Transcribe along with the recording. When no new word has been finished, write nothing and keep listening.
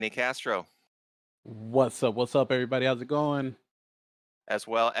Nick Castro, What's up? What's up, everybody? How's it going? as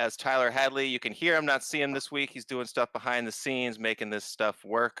well as Tyler Hadley. You can hear him, not see him this week. He's doing stuff behind the scenes, making this stuff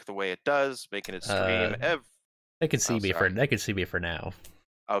work the way it does, making it stream. Uh, they Oh, sorry. They can see me for now.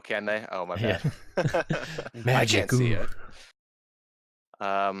 Oh, can they? Oh, my Yeah, bad. I can't magic. see Ooh, it.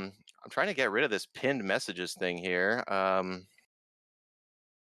 I'm trying to get rid of this pinned messages thing here.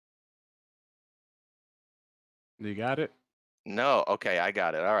 you got it. No, okay, I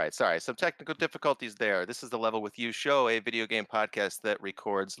got it. All right, sorry. Some technical difficulties there. This is the Level with You show, a video game podcast that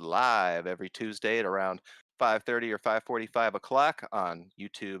records live every Tuesday at around 5:30 or 5:45 o'clock on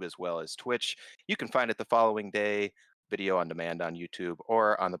YouTube as well as Twitch. You can find it the following day, video on demand on YouTube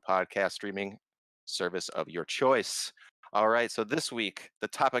or on the podcast streaming service of your choice. All right, so this week the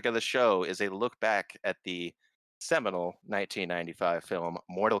topic of the show is a look back at the seminal 1995 film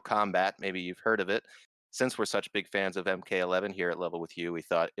Mortal Kombat. Maybe you've heard of it. Since we're such big fans of MK11 here at Level with You, we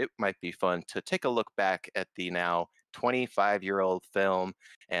thought it might be fun to take a look back at the now 25-year-old film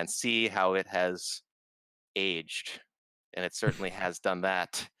and see how it has aged. And it certainly has done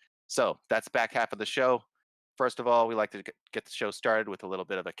that. So that's back half of the show. First of all, we like to get the show started with a little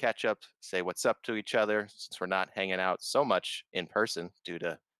bit of a catch up, say what's up to each other since we're not hanging out so much in person due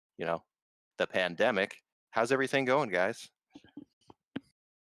to, you know, the pandemic. How's everything going, guys?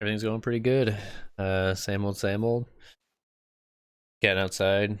 Everything's going pretty good. Same old, same old. Getting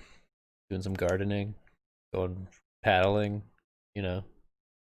outside, doing some gardening, going paddling. You know,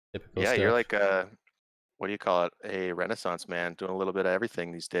 typical Yeah, you're stuff. like a what do you call it? A renaissance man doing a little bit of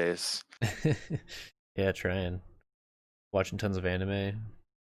everything these days. Yeah, trying. Watching tons of anime,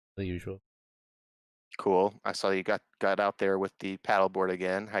 the usual. Cool. I saw you got out there with the paddleboard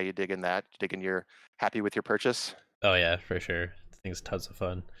again. How you digging that? Digging your happy with your purchase? Oh yeah, for sure. I think it's tons of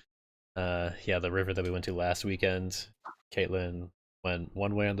fun. Yeah, the river that we went to last weekend, Caitlin went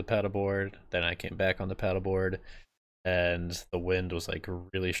one way on the paddleboard, then I came back on the paddleboard, and the wind was like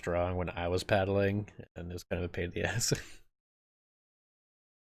really strong when I was paddling, and it was kind of a pain in the ass.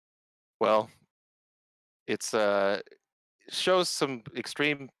 Well, it's shows some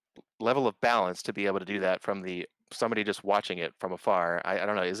extreme level of balance to be able to do that from the somebody just watching it from afar. I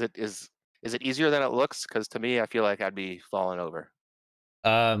don't know. Is it easier than it looks? Because to me, I feel like I'd be falling over.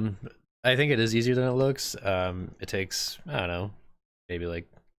 um, I think it is easier than it looks. It takes, I don't know, maybe like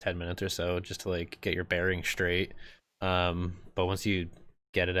 10 minutes or so just to like get your bearing straight. But once you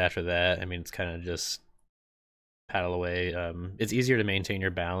get it after that, I mean, it's kind of just paddle away. It's easier to maintain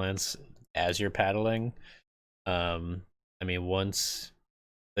your balance as you're paddling. I mean, once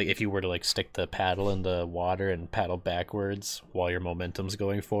like if you were to like stick the paddle in the water and paddle backwards while your momentum's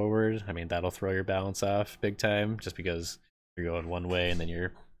going forward, I mean that'll throw your balance off big time just because you're going one way and then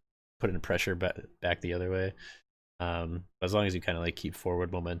you're putting pressure back the other way. But as long as you kind of like keep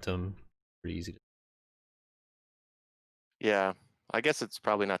forward momentum, pretty easy. Yeah, I guess it's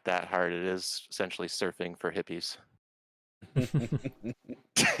probably not that hard. It is essentially surfing for hippies.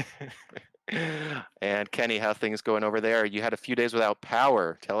 And Kenny, how things going over there? You had a few days without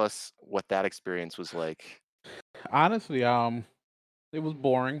power. Tell us what that experience was like. Honestly, it was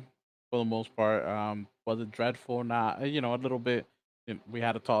boring for the most part. Was it dreadful? Not, a little bit. We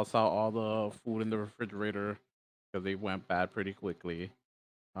had to toss out all the food in the refrigerator because they went bad pretty quickly.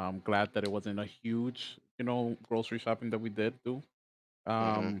 I'm glad that it wasn't a huge, grocery shopping that we did do. Hmm.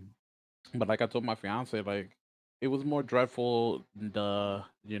 Um, but like I told my fiance, like it was more dreadful the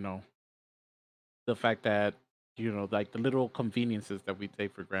fact that like the little conveniences that we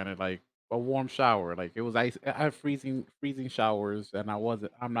take for granted, like a warm shower. Like it was ice. I have freezing showers, and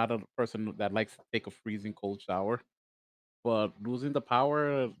I'm not a person that likes to take a freezing cold shower. But losing the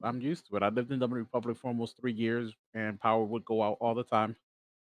power, I'm used to it. I lived in the Republic for almost 3 years, and power would go out all the time,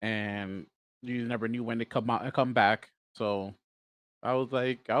 and you never knew when to come out and come back. So I was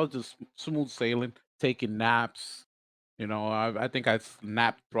just smooth sailing, taking naps. I think I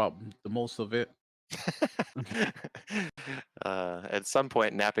napped throughout the most of it. At some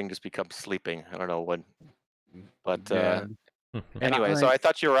point, napping just becomes sleeping. I don't know when, Mm, but yeah, and I anyway. So like I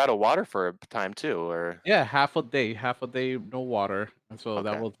thought you were out of water for a time too, or yeah, half a day, no water, and so that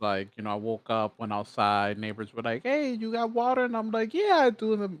okay. was like, I woke up, went outside, neighbors were like, "Hey, you got water?" And I'm like, "Yeah, I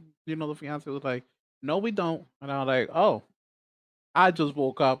do." And the fiance was like, "No, we don't." And I was like, "Oh, I just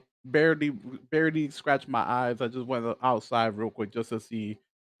woke up, barely scratched my eyes. I just went outside real quick just to see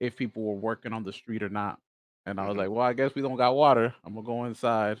if people were working on the street or not." And I was Hmm. like, "Well, I guess we don't got water. I'm gonna go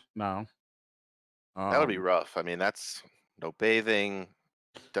inside now." That would be Um, rough. I mean, that's no bathing.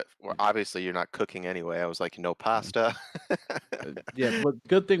 Well, obviously you're not cooking anyway. I was like, no pasta. Yeah, but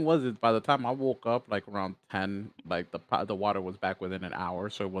good thing was is by the time I woke up, like around 10, like the water was back within an hour,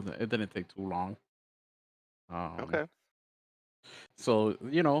 so it didn't take too long. Um, Okay. so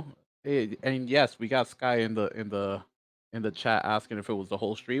and yes, we got Sky in the chat asking if it was the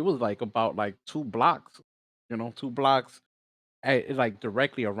whole street. It was like about like 2 blocks, 2 blocks, like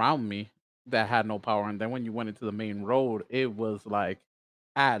directly around me that had no power. And then when you went into the main road, it was like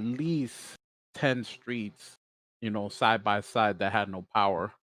at least 10 streets, side by side that had no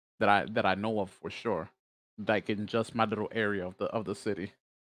power that I know of for sure. Like in just my little area of the city.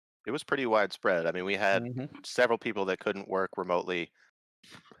 It was pretty widespread. I mean, we had Hmm. several people that couldn't work remotely,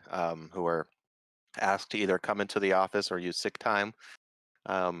 who were asked to either come into the office or use sick time,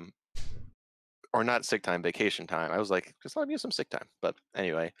 um, or not sick time, vacation time. I was like, just let me use some sick time. But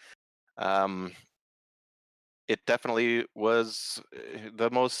anyway, um, it definitely was the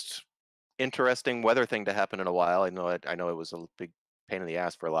most interesting weather thing to happen in a while. I know it was a big pain in the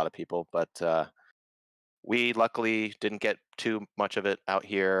ass for a lot of people, but we luckily didn't get too much of it out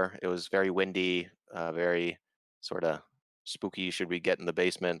here. It was very windy, very sort of spooky. Should we get in the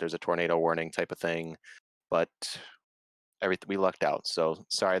basement? There's a tornado warning type of thing, but everything we lucked out. So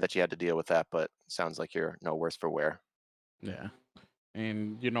sorry that you had to deal with that, but sounds like you're no worse for wear. Yeah.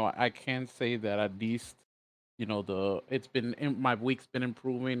 And I can say that at least my week's been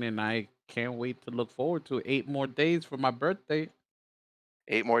improving, and I can't wait to look forward to 8 more days for my birthday.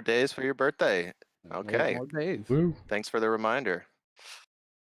 8 more days for your birthday. Eight Okay, more days. Woo. thanks for the reminder.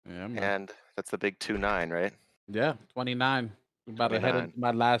 Yeah, man. And that's the big 2-9, right? Yeah, 29. About ahead of 29.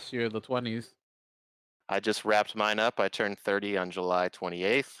 my last year, the 20s. I just wrapped mine up. I turned 30 on July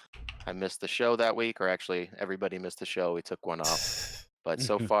 28th. I missed the show that week, or actually, everybody missed the show. We took one off. But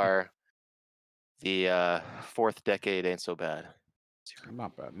so far, the fourth decade ain't so bad.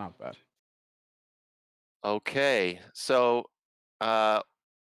 Not bad, not bad. Okay, so uh,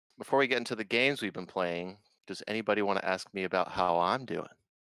 before we get into the games we've been playing, does anybody want to ask me about how I'm doing?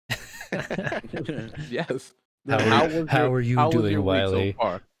 Yes. How Then are, how are you how was your doing, week so Wiley?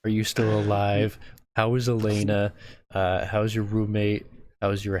 far? Are you still alive? How is Elena? How's your roommate?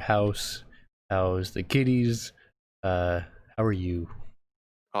 How's your house? How's the kitties? How are you?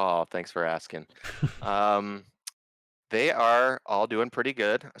 Oh, thanks for asking. They are all doing pretty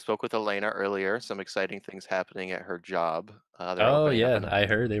good. I spoke with Elena earlier. Some exciting things happening at her job. They're Oh opening up yeah, I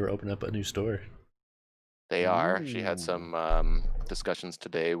heard they were opening up a new store. They are. She had Mm. some discussions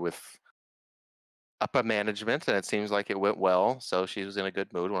today with upper management, and it seems like it went well. So she was in a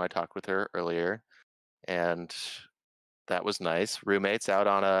good mood when I talked with her earlier, and that was nice. Roommates out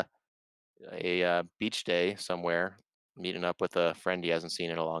on a beach day somewhere, meeting up with a friend he hasn't seen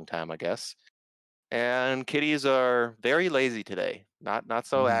in a long time, I guess. And kitties are very lazy today. Not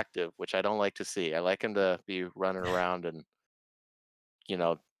so Mhm. active, which I don't like to see. I like them to be running around and you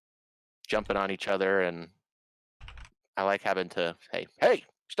know jumping on each other, and I like having to hey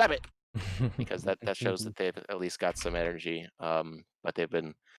stop it, because that shows that they've at least got some energy. But they've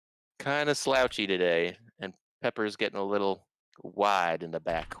been kind of slouchy today, and Pepper's getting a little wide in the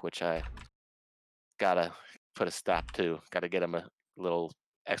back, which I gotta put a stop to. Gotta get him a little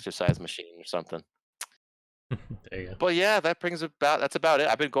exercise machine or something. There you go. But yeah, that's about it.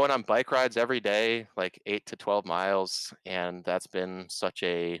 I've been going on bike rides every day, like 8 to 12 miles, and that's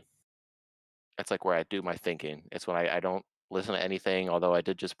like where I do my thinking. It's when I don't listen to anything, although I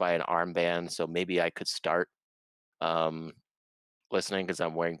did just buy an armband, so maybe I could start um listening because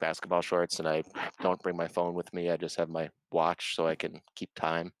I'm wearing basketball shorts and I don't bring my phone with me. I just have my watch so I can keep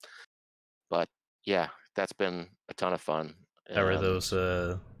time. But yeah, that's been a ton of fun. How are And those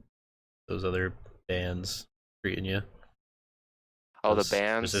other bands treating you? oh, the Those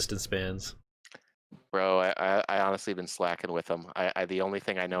bands, resistance bands. bro, I honestly been slacking with them. I the only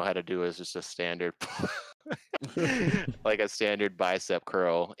thing I know how to do is just a standard, like a standard bicep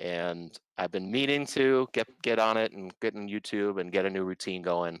curl, and I've been meaning to get on it and get on YouTube and get a new routine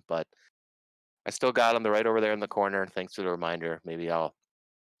going, but I still got them. They're right over there in the corner. Thanks for the reminder. Maybe I'll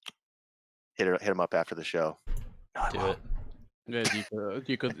hit them up after the show. No, I Do won't. it. Yeah,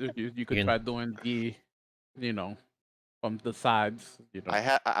 you could You try doing you know, from the sides.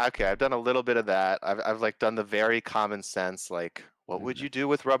 Okay. I've done a little bit of that. I've like done the very common sense, like what would Mhm. you do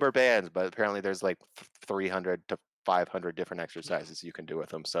with rubber bands? But apparently there's like 300 to 500 different exercises you can do with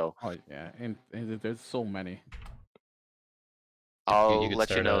them. So Oh yeah, and there's so many. you I'll could let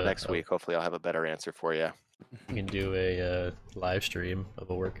you start know next week. Hopefully I'll have a better answer for you. you can do a live stream of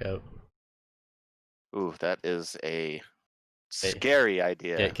a workout. Ooh, that is a Get scary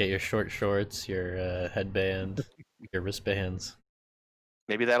idea. get your short shorts, your headband, your wristbands.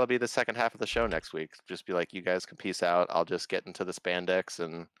 maybe that'll be the second half of the show next week. Just be like, you guys can peace out. I'll just get into the spandex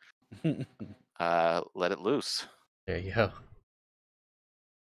and let it loose. There you go.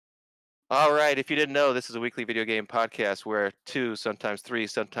 All right, if you didn't know, this is a weekly video game podcast where 2, sometimes 3,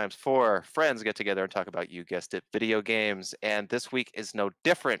 sometimes 4 friends get together and talk about, you guessed it, video games. And this week is no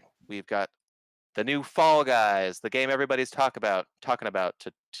different. We've got the new Fall Guys, the game everybody's talking about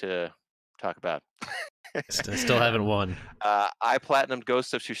to talk about. Still haven't won. I platinumed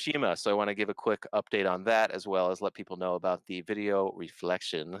Ghost of Tsushima, so I want to give a quick update on that, as well as let people know about the video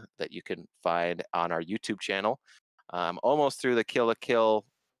reflection that you can find on our YouTube channel. I'm almost through the Kill la Kill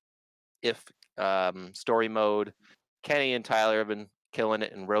if story mode. Kenny and Tyler have been killing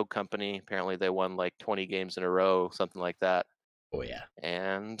it in Rogue Company. Apparently they won like 20 games in a row, something like that. Oh yeah.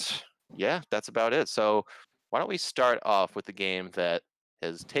 And yeah, that's about it. So why don't we start off with the game that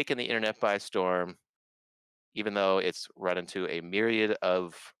has taken the internet by storm, even though it's run into a myriad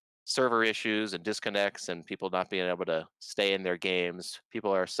of server issues and disconnects and people not being able to stay in their games.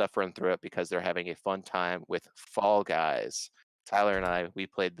 People are suffering through it because they're having a fun time with Fall Guys. Tyler and I, we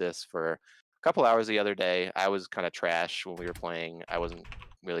played this for a couple hours the other day. I was kind of trash when we were playing. I wasn't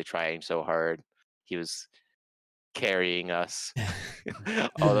really trying so hard. He was carrying us.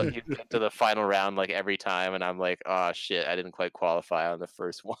 Although he'd get to the final round like every time, and I'm like, oh shit, I didn't quite qualify on the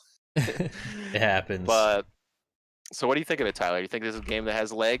first one. It happens. But so what do you think of it, Tyler? Do you think this is a game that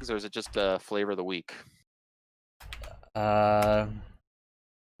has legs, or is it just a flavor of the week?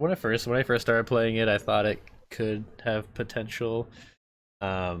 When I first started playing it, I thought it could have potential.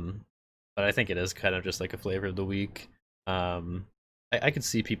 But I think it is kind of just like a flavor of the week. I could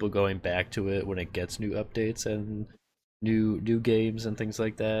see people going back to it when it gets new updates and new games and things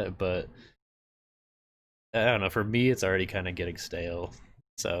like that, but I don't know, for me it's already kind of getting stale.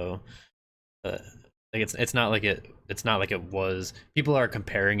 So like it's not like it was. People are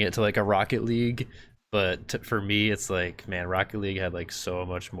comparing it to like a Rocket League, but for me it's like, man, Rocket League had like so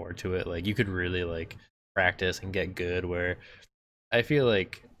much more to it. Like you could really like practice and get good, where I feel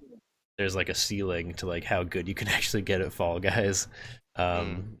like there's like a ceiling to like how good you can actually get at Fall Guys.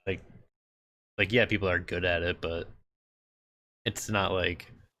 Like yeah, people are good at it, but it's not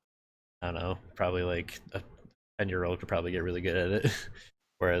like, I don't know, probably like a 10-year-old could probably get really good at it.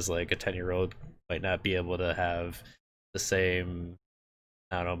 Whereas like a 10-year-old might not be able to have the same,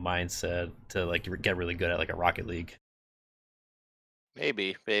 I don't know, mindset to like get really good at like a Rocket League.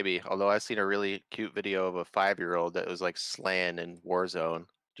 Maybe. Although I've seen a really cute video of a 5-year-old that was like slaying in Warzone.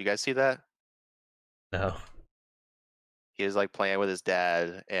 Do you guys see that? No. He was like playing with his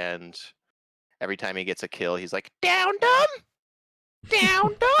dad, and every time he gets a kill, he's like, down dumb,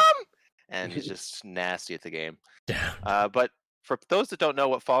 down dumb, and he's just nasty at the game. But for those that don't know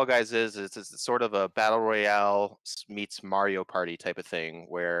what Fall Guys is, it's sort of a battle royale meets Mario Party type of thing,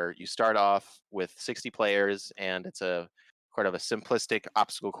 where you start off with 60 players, and it's a kind of a simplistic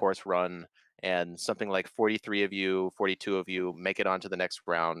obstacle course run, and something like 43 of you, 42 of you make it onto the next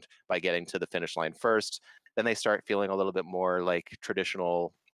round by getting to the finish line first. Then they start feeling a little bit more like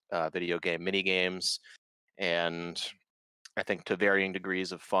traditional video game mini games, and I think to varying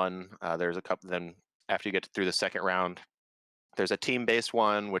degrees of fun. There's a couple. Then after you get through the second round, there's a team-based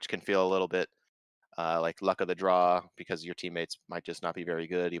one, which can feel a little bit like luck of the draw, because your teammates might just not be very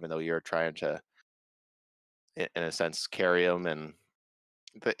good, even though you're trying to, in a sense, carry them. And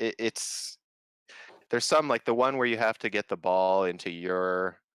it's there's some, like the one where you have to get the ball into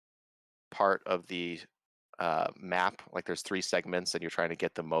your part of the map. Like there's 3 segments, and you're trying to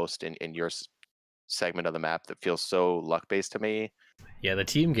get the most in your segment of the map. That feels so luck-based to me. Yeah, the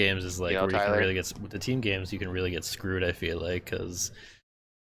team games is like, You know, where you can Tyler? really get, with the team games you can really get screwed, I feel like, because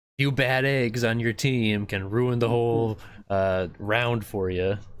few bad eggs on your team can ruin the whole round for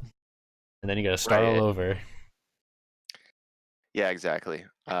you, and then you gotta start Right. all over. Yeah, exactly.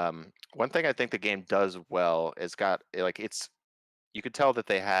 One thing I think the game does well is you could tell that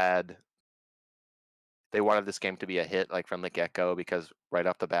they wanted this game to be a hit, like from the get-go, because right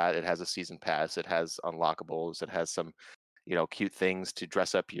off the bat it has a season pass, it has unlockables, it has some, cute things to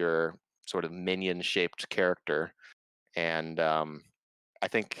dress up your sort of minion shaped character. And I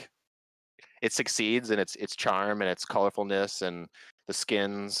think it succeeds in its charm and its colorfulness, and the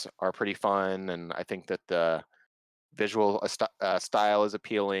skins are pretty fun, and I think that the visual style is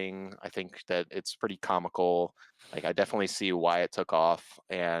appealing. I think that it's pretty comical. Like I definitely see why it took off,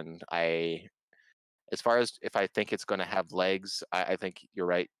 and as far as if I think it's going to have legs, I think you're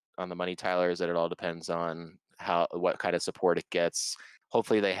right on the money, Tyler. Is that it all depends on what kind of support it gets.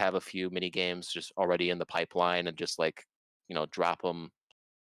 Hopefully, they have a few mini games just already in the pipeline, and just like drop them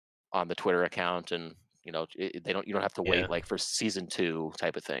on the Twitter account, and You don't have to Yeah. wait like for season 2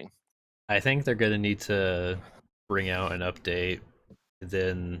 type of thing. I think they're gonna need to bring out an update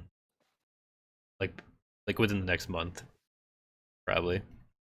within like within the next month, probably. Hmm.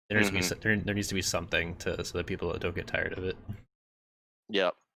 There needs to be something to so that people don't get tired of it.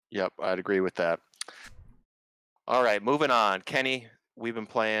 Yep. Yep. I'd agree with that. All right, moving on. Kenny, we've been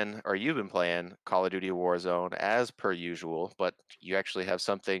playing, or you've been playing Call of Duty Warzone as per usual, but you actually have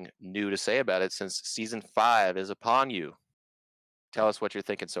something new to say about it since season 5 is upon you. Tell us what you're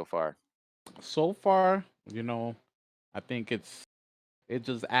thinking so far. So far, I think it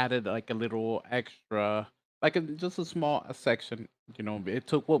just added like a little extra, like just a small section. It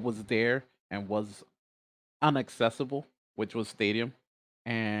took what was there and was unaccessible, which was Stadium,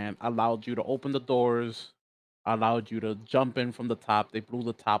 and allowed you to open the doors, allowed you to jump in from the top. They blew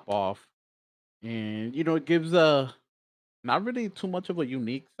the top off, and it gives a not really too much of a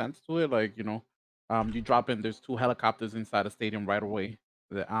unique sense to it. Like you drop in. There's two helicopters inside a stadium right away.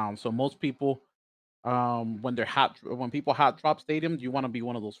 So most people when when people hot drop stadiums, you want to be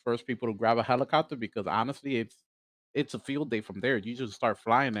one of those first people to grab a helicopter because honestly it's a field day from there. You just start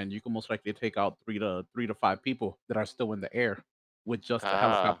flying and you can most likely take out three to five people that are still in the air with just the Ah,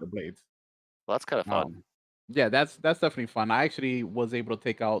 helicopter blades. well, that's kind of fun. um yeah, that's definitely fun. I actually was able to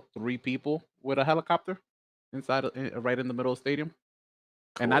take out three people with a helicopter right in the middle of the stadium,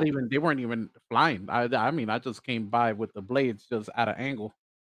 and not Cool. even they weren't even flying. I mean I just came by with the blades just at an angle,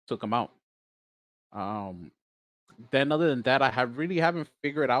 took them out. um Then other than that, I have really haven't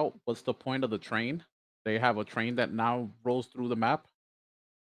figured out what's the point of the train. They have a train that now rolls through the map.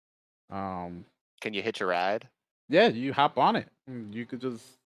 Um, Can you hitch a ride? yeah, you hop on it. You could just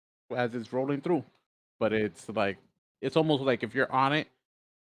as it's rolling through. But it's almost like if you're on it,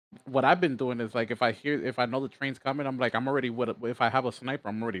 what I've been doing is like if I know the train's coming, I'm like I'm already if I have a sniper,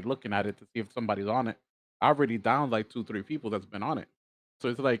 I'm already looking at it to see if somebody's on it. I already downed like two, three people that's been on it. So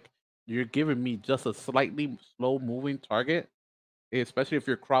it's like you're giving me just a slightly slow moving target, especially if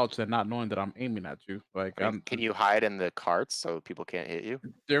you're crouched and not knowing that I'm aiming at you. Like I mean, can you hide in the carts so people can't hit you?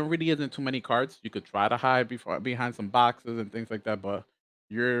 there really isn't too many cards. You could try to hide behind some boxes and things like that, but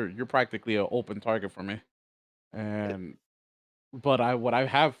you're practically an open target for me. It, And but I what I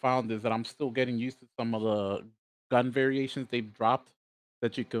have found is that I'm still getting used to some of the gun variations they've dropped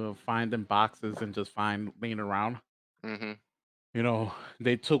that you can find in boxes and just find laying around. mm-hmm.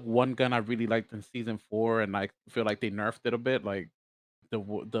 They took one gun I really liked in season 4, and I feel like they nerfed it a bit. Like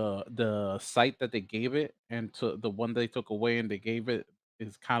the sight that they gave it and to the one they took away and they gave it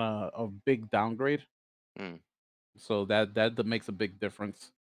is kind of a big downgrade. Mm. So that makes a big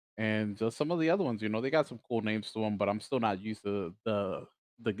difference. And just some of the other ones, they got some cool names to them, but I'm still not used to the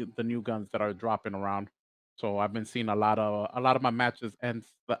new guns that are dropping around. So I've been seeing a lot of my matches end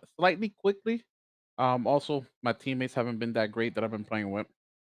slightly quickly. Also, my teammates haven't been that great that I've been playing with.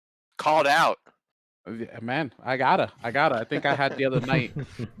 Called out. Yeah, man, I gotta. I think I had the other night.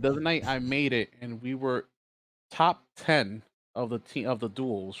 The other night I made it, and we were top 10 of the team of the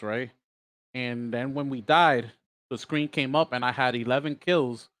duels, right? And then when we died, the screen came up, and I had 11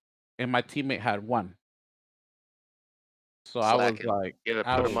 kills, and my teammate had one. So Slacking. You gotta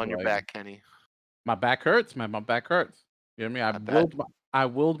I put them was on your like, back, Kenny. my back hurts, man. My back hurts. You know what I mean? I bet. I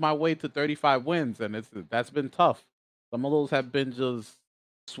willed my way to 35 wins, and that's been tough. Some of those have been just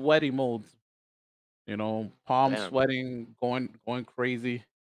sweaty modes. Palms Damn. sweating, going crazy.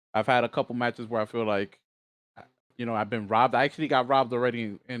 I've had a couple matches where I feel like, uh, I've been robbed. I actually got robbed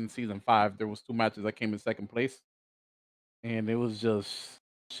already in season 5. There was 2 matches I came in second place, and it was just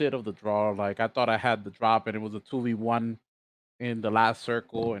shit of the draw. Like I thought I had the drop, and it was a 2v1 in the last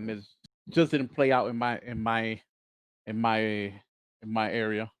circle, and it just didn't play out in my in my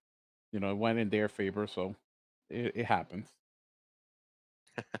area. It went in their favor, so it happens.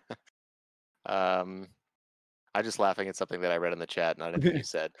 Um, I'm just laughing at something that I read in the chat, not anything you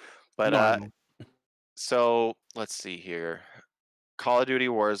said. But No, no. so let's see here. Call of Duty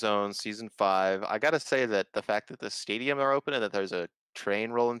Warzone Season 5. I gotta say that the fact that the stadium are open and that there's a train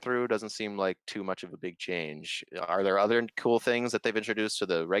rolling through doesn't seem like too much of a big change. Are there other cool things that they've introduced to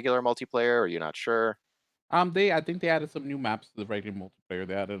the regular multiplayer? Or are you not sure? I think they added some new maps to the regular multiplayer.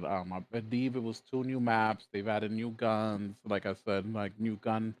 They added, I believe it was 2 new maps. They've added new guns, like I said, like new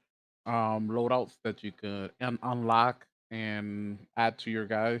gun loadouts that you could unlock and add to your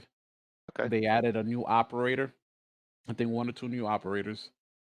guy. Okay. They added a new operator. I think 1 or 2 new operators.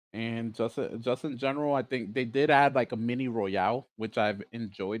 And just in general, I think they did add like a mini royale, which I've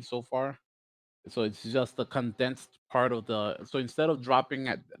enjoyed so far. So it's just a condensed part of the so instead of dropping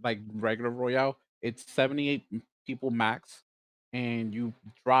at like regular royale, it's 78 people max, and you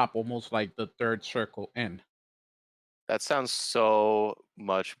drop almost like the third circle in. That sounds so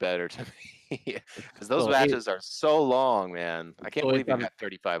much better to me because those So it matches are so long, man. I can't so it's believe you an got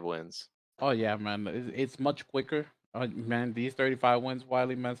 35 wins. oh yeah, man, it's much quicker. Man, these 35 wins,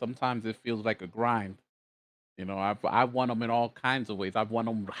 Wiley, man. Sometimes it feels like a grind. You know, I've won them in all kinds of ways. I've won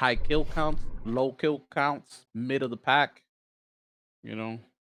them high kill counts, low kill counts, mid of the pack. You know,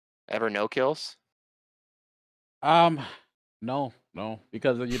 Ever no kills? um, no, no,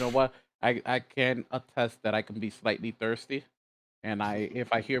 because you know what, I can attest that I can be slightly thirsty, and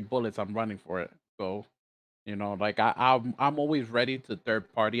if I hear bullets, I'm running for it. So you know, like I'm always ready to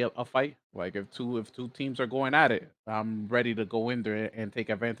third party a fight. Like if two teams are going at it, I'm ready to go in there and take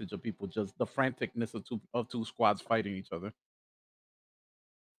advantage of people just the franticness of two squads fighting each other.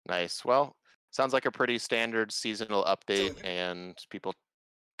 Nice. Well, sounds like a pretty standard seasonal update, and people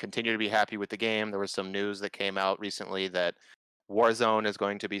continue to be happy with the game. There was some news that came out recently that Warzone is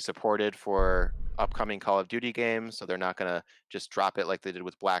going to be supported for upcoming Call of Duty games, so they're not going to just drop it like they did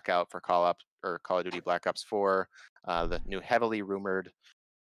with Blackout for Call of Duty Black Ops 4. The new heavily rumored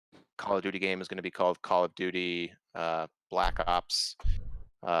Call of Duty game is going to be called Call of Duty Black Ops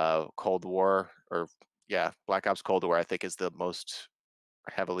Cold War, or yeah, Black Ops Cold War. I think is the most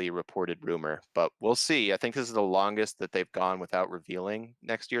heavily reported rumor, but we'll see. I think this is the longest that they've gone without revealing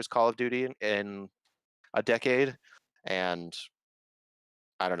next year's Call of Duty in a decade, and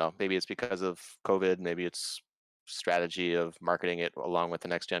I don't know. Maybe it's because of COVID. Maybe it's strategy of marketing it along with the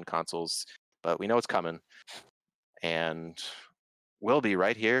next gen consoles. But we know it's coming, and we'll be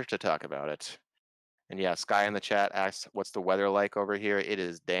right here to talk about it. And yeah, Sky in the chat asks, "What's the weather like over here?" It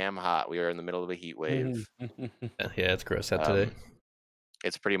is damn hot. We are in the middle of a heat wave. Yeah, it's gross out today.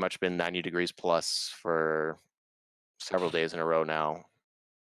 It's pretty much been 90 degrees plus for several days in a row now.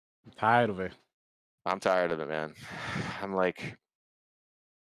 I'm tired of it. I'm tired of it, man. I'm like,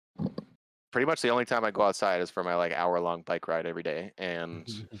 pretty much the only time I go outside is for my like hour-long bike ride every day, and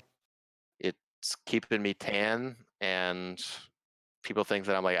it's keeping me tan. And people think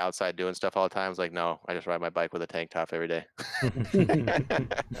that I'm like outside doing stuff all the time. It's like, no, I just ride my bike with a tank top every day.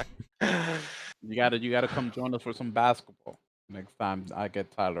 You gotta come join us for some basketball next time I get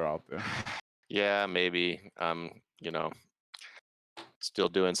Tyler out there. Yeah, maybe. Still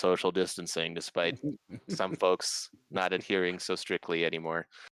doing social distancing despite some folks not adhering so strictly anymore.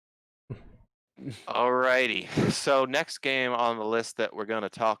 Alrighty. So next game on the list that we're going to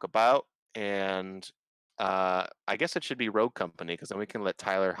talk about, and I guess it should be Rogue Company, because then we can let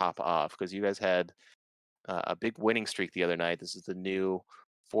Tyler hop off, because you guys had a big winning streak the other night. This is the new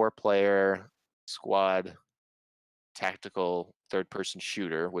 4-player squad tactical third-person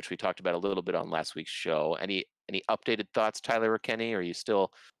shooter, which we talked about a little bit on last week's show. Any updated thoughts, Tyler or Kenny? Are you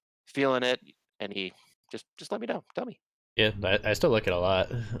still feeling it? Just let me know. Tell me. Yeah, I still like it a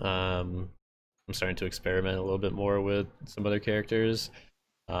lot. I'm starting to experiment a little bit more with some other characters.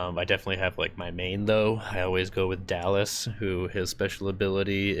 I definitely have like my main though. I always go with Dallas, who his special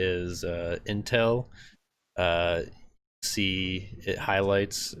ability is Intel. See, it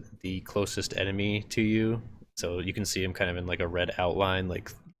highlights the closest enemy to you, so you can see him kind of in like a red outline,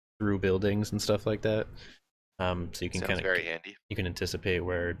 like through buildings and stuff like that. So you can Sounds very handy. you can anticipate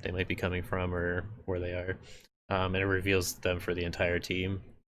where they might be coming from or where they are, and it reveals them for the entire team.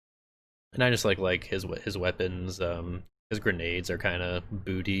 And I just like his weapons. His grenades are kind of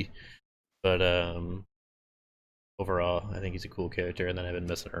booty, but overall, I think he's a cool character. And then I've been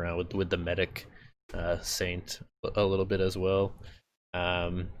messing around with the medic, Saint, a little bit as well.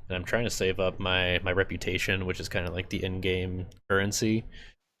 And I'm trying to save up my reputation, which is kind of like the in-game currency.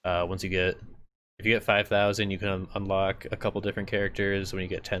 Once if you get 5,000, you can unlock a couple different characters. When you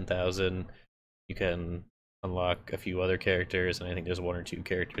get 10,000, you can unlock a few other characters, and I think there's 1 or 2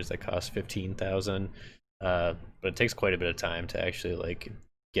 characters that cost 15,000. But it takes quite a bit of time to actually like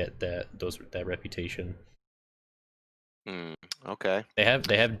get that reputation. Okay. They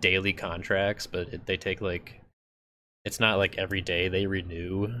have daily contracts, but they take like, it's not like every day they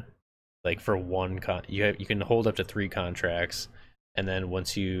renew. Like for one you can hold up to 3 contracts, and then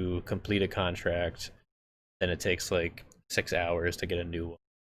once you complete a contract, then it takes like 6 hours to get a new one.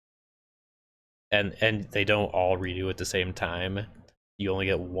 And they don't all renew at the same time. You only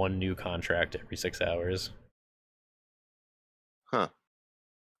get 1 new contract every 6 hours. Huh.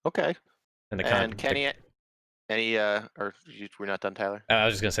 Okay. And Kenny, or we're not done, Tyler? I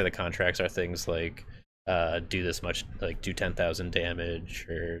was just gonna say the contracts are things like do this much, like do 10,000 damage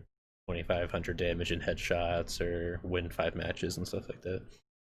or 2,500 damage in headshots, or win 5 matches and stuff like that.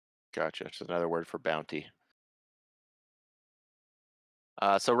 Gotcha. It's another word for bounty.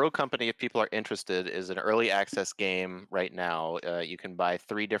 So Rogue Company, if people are interested, is an early access game right now. You can buy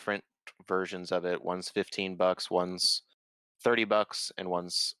 3 different versions of it. One's $15, one's $30, and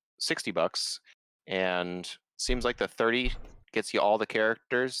one's $60. And seems like the 30 gets you all the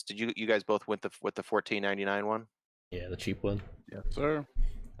characters. Did you guys both went with the 14.99 one? Yeah, the cheap one. Yes, sir.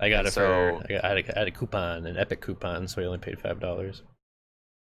 I got And it so- for I had a coupon, an Epic coupon, so I only paid $5.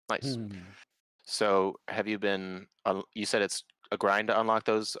 Nice. Hmm. So have you been? You said it's a grind to unlock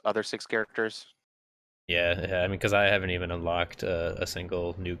those other 6 characters. Yeah, I mean, because I haven't even unlocked a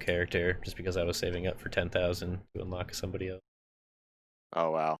single new character, just because I was saving up for 10,000 to unlock somebody else.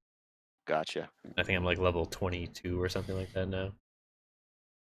 Oh wow, gotcha. I think I'm like level 22 or something like that now.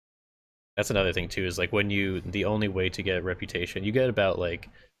 That's another thing too, is like when the only way to get reputation, you get about like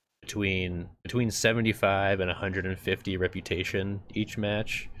between 75 and 150 reputation each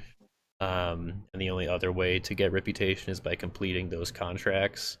match. And the only other way to get reputation is by completing those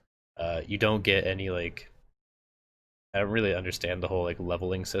contracts. You don't get any like, I don't really understand the whole like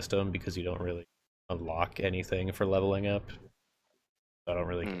leveling system because you don't really unlock anything for leveling up. I don't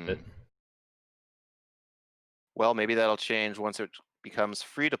really get it. Well, maybe that'll change once it becomes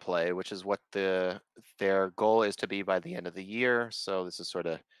free to play, which is what their goal is to be by the end of the year. So this is sort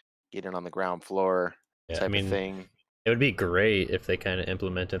of getting on the ground floor Yeah, type I mean, of thing. it would be great if they kind of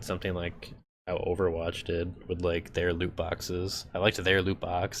implemented something like how Overwatch did with like their loot boxes. I liked their loot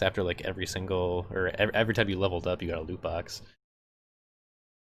box after like every time you leveled up, you got a loot box.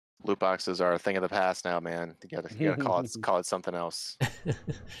 Loot boxes are a thing of the past now, man. You gotta call it something else.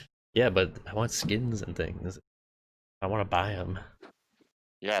 Yeah, but I want skins and things. I want to buy them.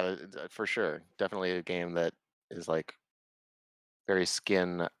 Yeah, for sure. Definitely a game that is like very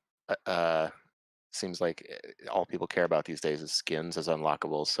skin. Seems like all people care about these days is skins as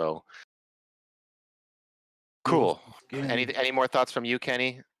unlockables. So cool. Any more thoughts from you,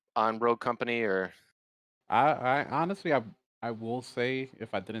 Kenny, on Rogue Company or? I honestly, I will say,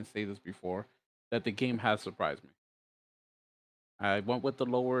 if I didn't say this before, that the game has surprised me. I went with the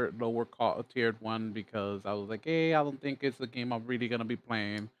lower tiered one because I was like, hey, I don't think it's a game I'm really gonna be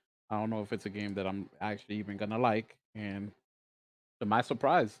playing. I don't know if it's a game that I'm actually even gonna like. And to my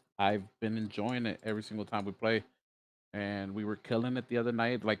surprise, I've been enjoying it every single time we play. And we were killing it the other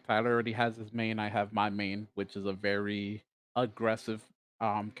night. Like Tyler already has his main, I have my main, which is a very aggressive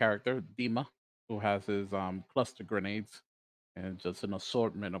character, Dima, who has his cluster grenades and just an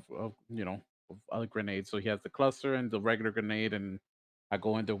assortment of of other grenades. So he has the cluster and the regular grenade, and I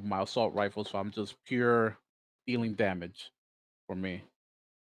go into my assault rifle, so I'm just pure dealing damage for me.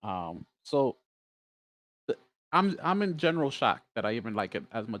 So I'm in general shock that I even like it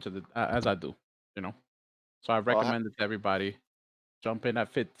as much as I do, you know. So I recommend it to everybody. Jump in at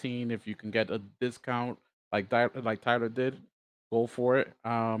 15 if you can get a discount like Tyler did. Go for it.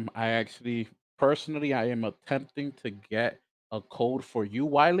 I actually personally I am attempting to get a code for you,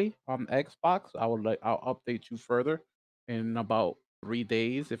 Wiley, on Xbox. I'll update you further in about 3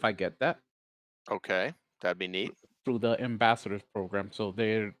 days if I get that Okay, that'd be neat. through the ambassadors program. So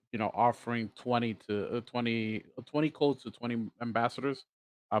they're offering 20 codes to 20 ambassadors.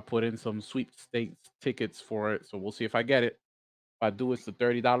 I put in some sweepstakes tickets for it, so we'll see if I get it. If I do, it's the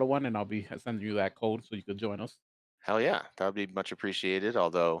 $30 one, and I'll be sending you that code so you could join us. Hell yeah, that would be much appreciated.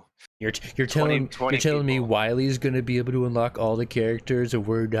 Although You're 20 telling me people. Wiley's gonna be able to unlock all the characters, and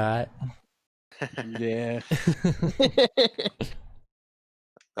we're not. Yeah,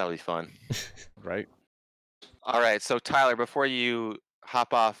 That'll be fun. right. All right, so Tyler, before you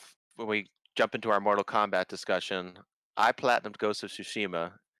hop off, when we jump into our Mortal Kombat discussion, I platinumed Ghost of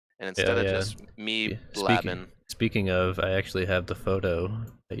Tsushima, and instead of yeah. just me Speaking blabbing, speaking of, I actually have the photo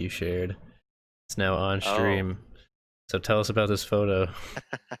that you shared. It's now on stream. So tell us about this photo.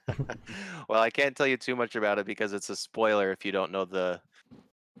 well, I can't tell you too much about it because it's a spoiler if you don't know the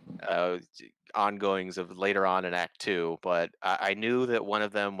ongoings of later on in Act 2. But I knew that one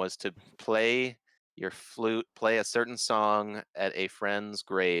of them was to play your flute, play a certain song at a friend's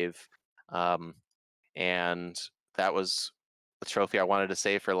grave, and that was the trophy I wanted to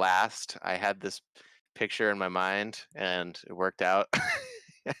save for last. I had this picture in my mind, and it worked out.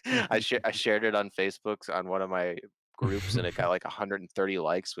 I shared it on Facebook on one of my groups, and it got like 130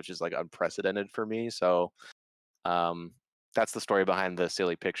 likes, which is like unprecedented for me. So that's the story behind the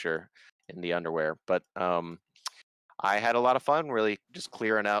silly picture in the underwear. But I had a lot of fun, really, just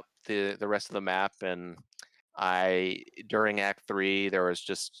clearing up the rest of the map. And during Act 3, there was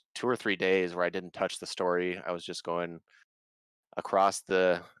just 2 or 3 days where I didn't touch the story. I was just going across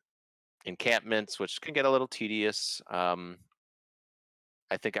the encampments, which can get a little tedious.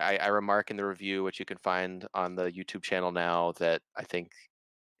 I think I remark in the review, which you can find on the YouTube channel now, that I think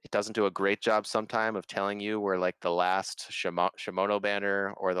it doesn't do a great job sometime of telling you where like the last Shimono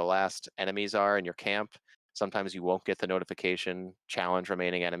banner or the last enemies are in your camp. Sometimes you won't get the notification challenge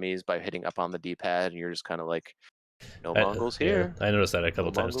remaining enemies by hitting up on the D-pad, and you're just kind of like, no Mongols Yeah, here, I noticed that a no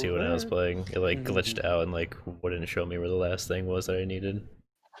couple times too Mongols when I was there. playing. It like glitched out and like wouldn't show me where the last thing was that I needed.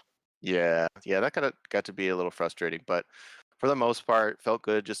 Yeah, that got to be a little frustrating, but for the most part, felt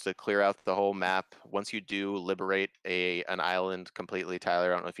good just to clear out the whole map. Once you do liberate an island completely,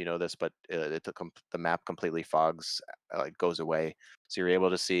 Tyler, I don't know if you know this, but the map completely fogs, like goes away, so you're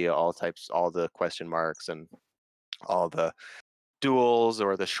able to see all the question marks and all the duels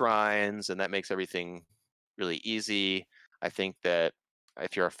or the shrines, and that makes everything really easy. I think that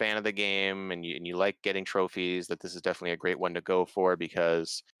if you're a fan of the game and you like getting trophies, that this is definitely a great one to go for,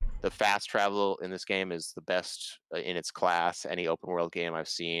 because the fast travel in this game is the best in its class. Any open world game I've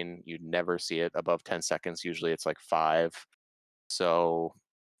seen, you never see it above 10 seconds. Usually it's like 5. So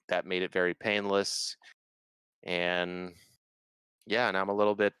that made it very painless. And yeah, and I'm a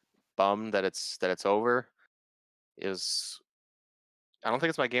little bit bummed that it's over. Is I don't think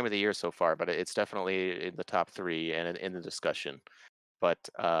it's my game of the year so far, but it's definitely in the top 3 and in the discussion. But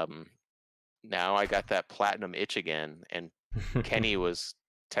now I got that platinum itch again, and Kenny was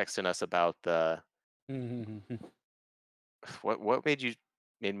texting us about the what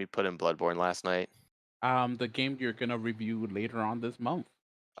made me put in Bloodborne last night. The game you're gonna review later on this month.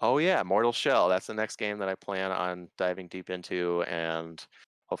 Oh yeah, Mortal Shell. That's the next game that I plan on diving deep into, and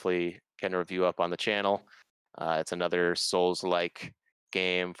hopefully can review up on the channel. It's another Souls-like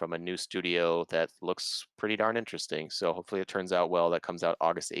game from a new studio that looks pretty darn interesting. So hopefully it turns out well. That comes out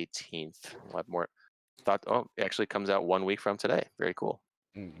August 18th. We'll have more thought. Oh, it actually comes out 1 week from today. Very cool.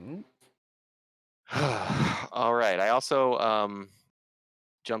 Mm-hmm. All right. I also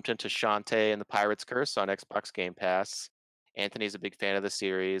jumped into Shantae and the Pirate's Curse on Xbox Game Pass. Anthony's a big fan of the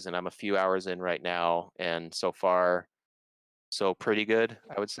series, and I'm a few hours in right now, and so far, so pretty good,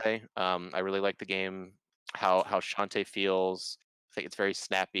 I would say. I really like the game, how Shantae feels. I think it's very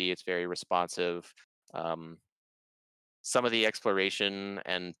snappy, it's very responsive. Um, some of the exploration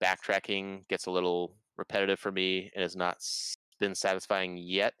and backtracking gets a little repetitive for me and has not been satisfying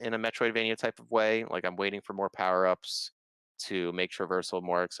yet in a Metroidvania type of way. Like I'm waiting for more power ups to make traversal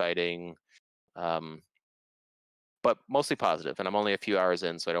more exciting. Um, but mostly positive, and I'm only a few hours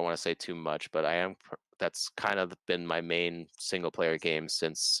in, so I don't want to say too much. But that's kind of been my main single player game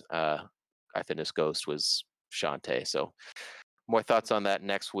since I Finished Ghost was Shantae. So more thoughts on that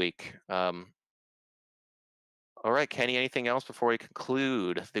next week. All right, Kenny, anything else before we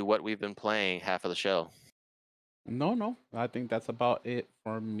conclude the what we've been playing half of the show? No. I think that's about it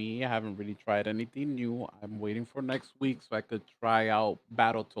for me. I haven't really tried anything new. I'm waiting for next week so I could try out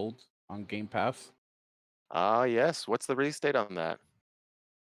Battletoads on Game Pass. Ah, yes. What's the release date on that?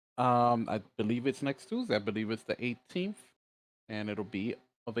 I believe it's next Tuesday. I believe it's the 18th, and it'll be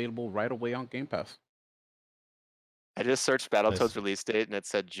available right away on Game Pass. I just searched Nice. Battletoads release date and it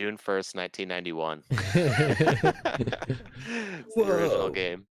said June 1st, 1991. It's the original Whoa.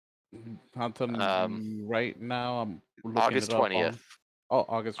 game. I'm telling Um, you right now, I'm looking August it up 20th. on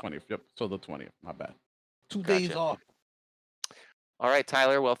August 20th. Yep. So the 20th. My bad. 2 Gotcha. days off. All right,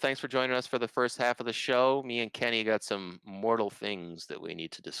 Tyler. Well, thanks for joining us for the first half of the show. Me and Kenny got some mortal things that we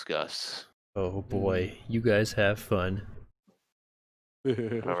need to discuss. Oh boy, you guys have fun. All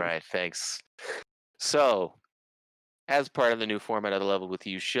right, thanks. So, as part of the new format of the Level With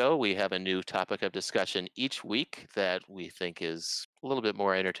You show, we have a new topic of discussion each week that we think is a little bit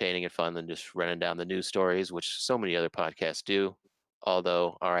more entertaining and fun than just running down the news stories, which so many other podcasts do.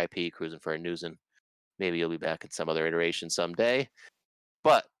 Although, RIP, Cruising for a Newsin'. Maybe you'll be back in some other iteration someday.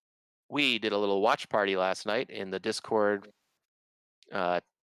 But we did a little watch party last night in the Discord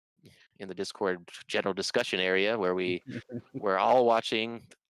general discussion area where we were all watching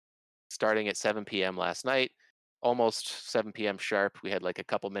starting at 7 p.m. last night, almost 7 p.m. sharp. We had like a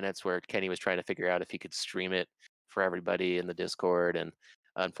couple minutes where Kenny was trying to figure out if he could stream it for everybody in the Discord, and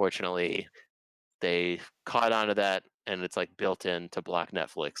unfortunately they caught on to that, and it's like built in to block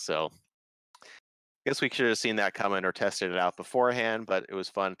Netflix. So I guess we should have seen that coming or tested it out beforehand, but it was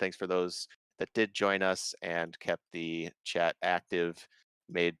fun. Thanks for those that did join us and kept the chat active.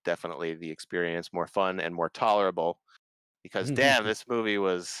 Made definitely the experience more fun and more tolerable, because damn, this movie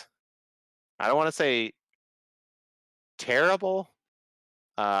was, I don't want to say terrible.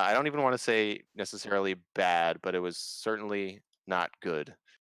 I don't even want to say necessarily bad, but it was certainly not good.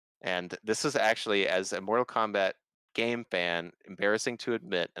 And this is actually, as a Mortal Kombat game fan, embarrassing to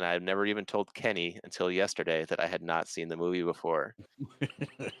admit, and I've never even told Kenny until yesterday that I had not seen the movie before.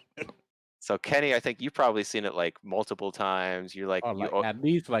 So Kenny, I think you've probably seen it like multiple times. You're like Or you. like at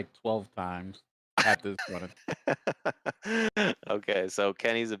least like 12 times at this point. Okay, so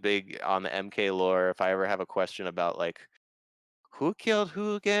Kenny's a big on the MK lore. If I ever have a question about like who killed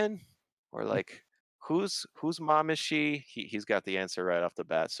who again, or like whose mom is she, he's got the answer right off the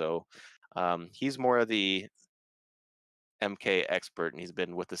bat. So he's more of the MK expert, and he's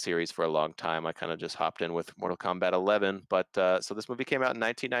been with the series for a long time. I kind of just hopped in with Mortal Kombat 11, but so this movie came out in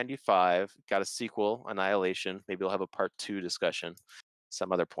 1995. Got a sequel, Annihilation. Maybe we'll have a part 2 discussion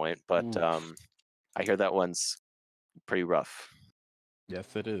some other point. But Oof. I hear that one's pretty rough.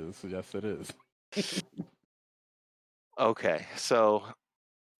 Yes, it is. Yes, it is. Okay, so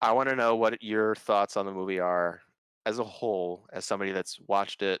I want to know what your thoughts on the movie are as a whole, as somebody that's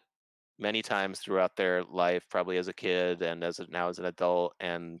watched it many times throughout their life, probably as a kid and now as an adult,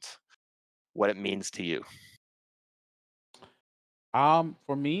 and what it means to you.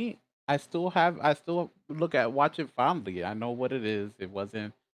 For me, I still watch it fondly. I know what it is. It was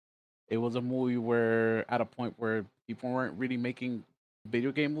a movie where at a point where people weren't really making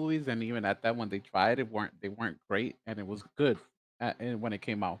video game movies, and even at that when they tried, they weren't great, and it was good and when it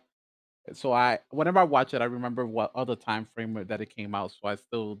came out. So I whenever I watch it, I remember what other time frame that it came out, so I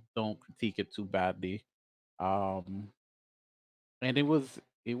still don't critique it too badly. Um, and it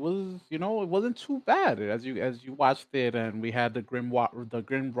wasn't too bad as you watched it, and we had the Grim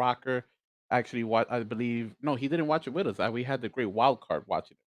Rocker actually what I believe no, he didn't watch it with us. We had the Great Wild Card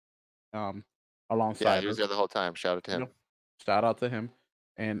watching it Yeah, alongside he was us. there the whole time. Shout out to You him. know, shout out to him.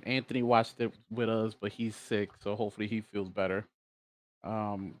 And Anthony watched it with us, but he's sick, so hopefully he feels better.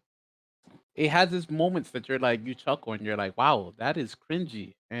 Um, it has its moments that you're like, you chuckle and you're like, wow, that is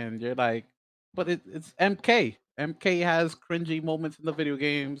cringy. And you're like, but it's MK. MK has cringy moments in the video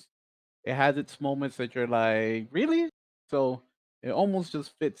games. It has its moments that you're like, really? So it almost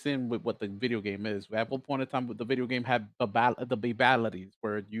just fits in with what the video game is. At one point in time, the video game had the babalities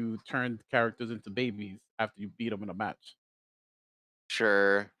where you turned characters into babies after you beat them in a match.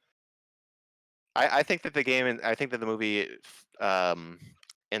 Sure. I think that the game and I think that the movie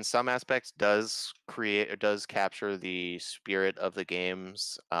in some aspects does create or does capture the spirit of the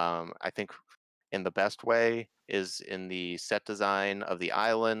games. I think in the best way is in the set design of the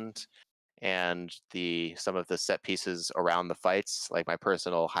island and the some of the set pieces around the fights. Like my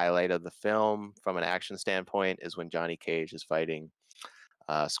personal highlight of the film from an action standpoint is when Johnny Cage is fighting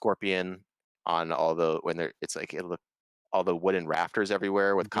Scorpion on all the when there it's like it look all the wooden rafters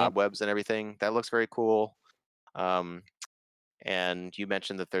everywhere with Yep. cobwebs and everything. That looks very cool. Um, and you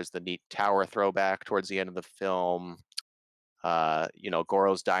mentioned that there's the neat tower throwback towards the end of the film.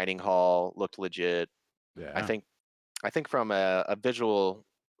 Goro's dining hall looked legit. I Yeah. think I think from a visual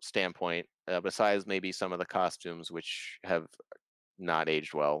standpoint, besides maybe some of the costumes which have not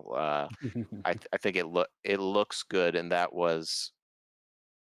aged well, I think it looks good, and that was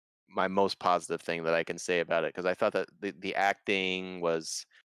my most positive thing that I can say about it because I thought that the acting was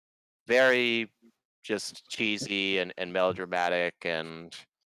very just cheesy and melodramatic, and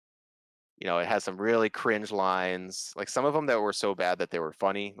it has some really cringe lines, like some of them that were so bad that they were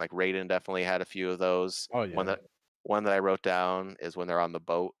funny. Like Raiden definitely had a few of those. Oh one yeah. that one that I wrote down is when they're on the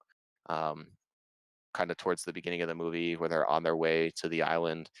boat, um kind of towards the beginning of the movie where they're on their way to the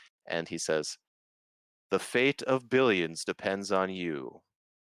island, and he says, "The fate of billions depends on you."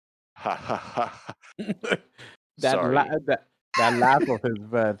 Ha ha ha ha. that Sorry. la- that that laugh of his,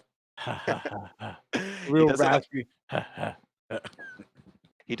 man. he Real does it like raspy.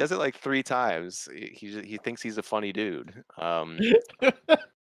 he does it like 3 times. He thinks he's a funny dude.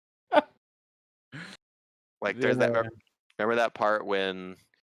 Like there's that Yeah. remember that part when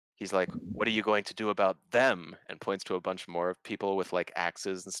he's like, "What are you going to do about them?" and points to a bunch more people with like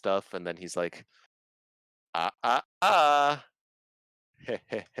axes and stuff, and then he's like, "Ah ah ah."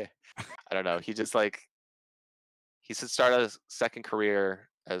 I don't know. He just like he should start a second career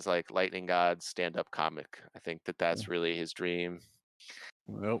as like Lightning God stand-up comic. I think that that's really his dream.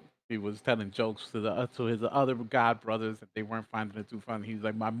 Nope. He was telling jokes to his other god brothers that they weren't finding it too funny. He's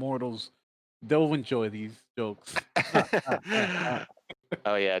like, my mortals, they'll enjoy these jokes.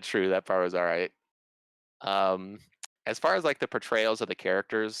 Oh yeah, true. That part was all right. Um, as far as like the portrayals of the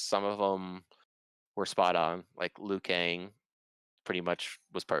characters, some of them were spot on. Like Liu Kang pretty much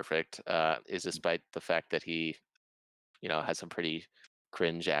was perfect. Is despite the fact that he, has some pretty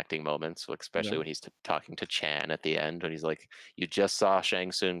cringe acting moments, especially Yeah. when he's talking to Chan at the end, when he's like, "You just saw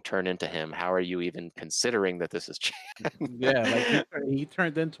Shang Tsung turn into him. How are you even considering that this is Chan?" Yeah, like he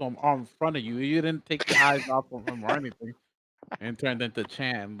turned into him on front of you. You didn't take your eyes off of him or anything, and turned into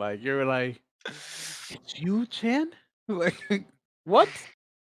Chan. Like you were like, "It's you, Chan?" Like what?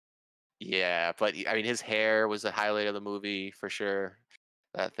 Yeah, but I mean, his hair was the highlight of the movie for sure.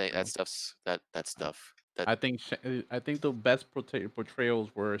 That thing, that So, stuff's that I stuff. That I think the best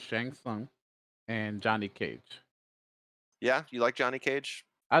portrayals were Shang Tsung and Johnny Cage. yeah, you like Johnny Cage?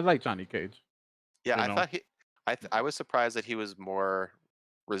 I like Johnny Cage. Yeah, You I know. thought I was surprised that he was more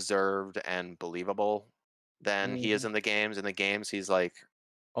reserved and believable than he is Mhm. in the games. In the games, he's like,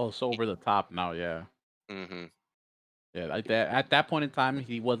 Oh, so over the top now, yeah. mm-hmm, Yeah, like that at that point in time,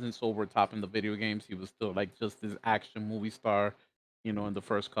 he wasn't so over top in the video games. He was still like just this action movie star, in the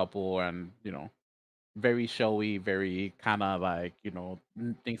first couple, and very showy, very kind of like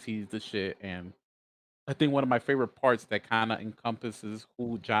thinks he's the shit. And I think one of my favorite parts that kind of encompasses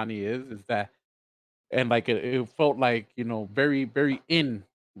who Johnny is that, and like it felt like very very in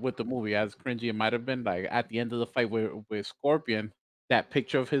with the movie, as cringy it might have been. Like at the end of the fight with Scorpion, that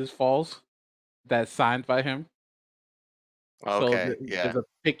picture of his falls that's signed by him. So okay, yeah, there's a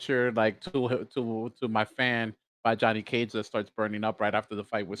picture like to my fan by Johnny Cage that starts burning up right after the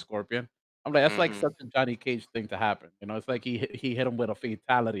fight with Scorpion. I'm like, that's like mm-hmm. such a Johnny Cage thing to happen. It's like he hit him with a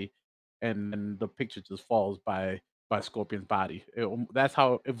fatality, and then the picture just falls by Scorpion's body. That's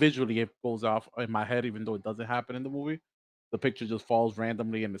how visually it goes off in my head, even though it doesn't happen in the movie. The picture just falls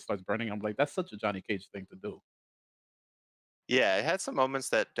randomly and it starts burning. I'm like, that's such a Johnny Cage thing to do. Yeah, it had some moments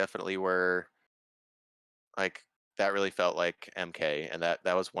that definitely were like that really felt like MK, and that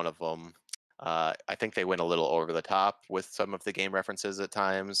was one of them. I think they went a little over the top with some of the game references at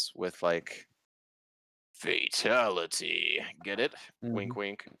times, with like fatality. Get it? Wink, Mhm.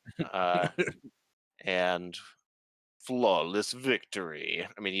 wink. Uh, and flawless victory.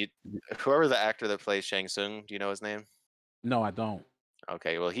 I mean, whoever the actor that plays Shang Tsung, do you know his name? No, I don't.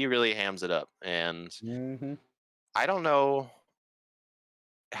 Okay, well, he really hams it up, and Mhm. I don't know.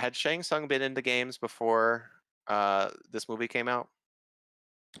 Had Shang Tsung been into games before this movie came out?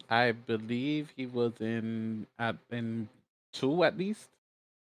 I believe he was in 2 at least.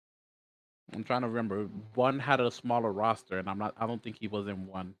 I'm trying to remember. 1 had a smaller roster, and I don't think he was in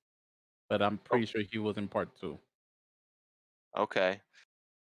 1, but I'm Oh, pretty sure he was in part 2. okay.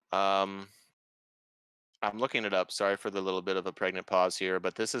 Um, I'm looking it up. Sorry for the little bit of a pregnant pause here,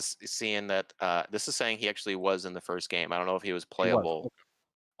 but this is seeing that this is saying he actually was in the first game. I don't know if he was He was. playable.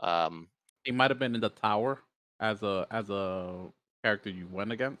 Um, He might have been in the tower as a character you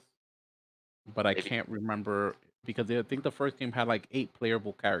went against, but I maybe. can't remember because I think the first game had, like, 8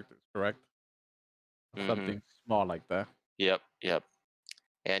 playable characters, correct? Hmm. Something small like that. Yep, yep.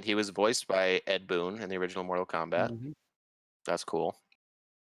 And he was voiced by Ed Boon in the original Mortal Kombat. Mhm. That's cool.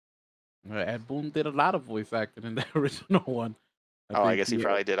 Ed Boon did a lot of voice acting in the original one. I Oh, I think guess he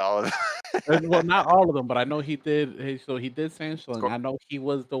probably did all of well, it. not all of them, but I know he did Samsung. Scor- I know he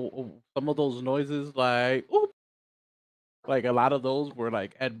was some of those noises like, "Oop," like, a lot of those were,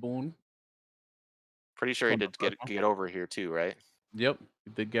 like, Ed Boon Pretty sure he from the did first get one. get over here too, right? Yep,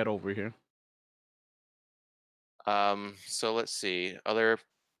 he did get over here. So let's see other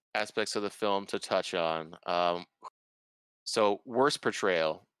aspects of the film to touch on. So worst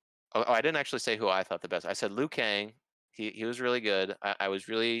portrayal. Oh, I didn't actually say who I thought the best. I said Liu Kang. He was really good. I was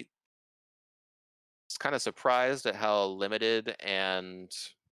really kind of surprised at how limited and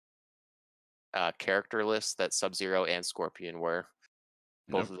characterless that Sub Zero and Scorpion were.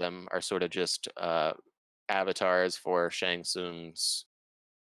 Both Yep. of them are sort of just avatars for Shang Tsung's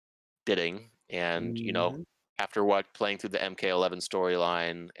bidding, and Mhm. after what playing through the MK11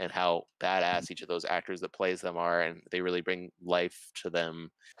 storyline and how badass each of those actors that plays them are, and they really bring life to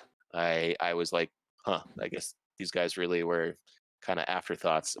them, I was like, huh, I guess these guys really were kind of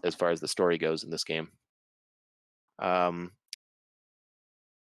afterthoughts as far as the story goes in this game. Um,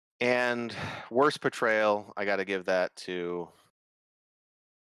 and worst portrayal, I got to give that to,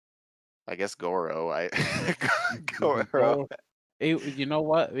 I guess, Goro. I Goro. Goro you know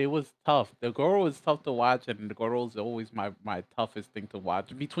what? It was tough. The Goro is tough to watch, and the Goro is always my toughest thing to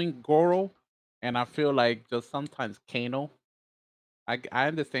watch. Between Goro and I feel like just sometimes Kano. I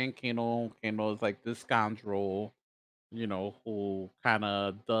understand Kano. Kano is like this scoundrel, who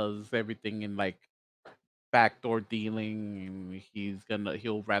kinda does everything in, like, backdoor dealing, and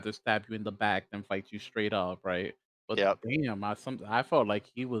he'll rather stab you in the back than fight you straight up, right? But Yep. damn, I felt like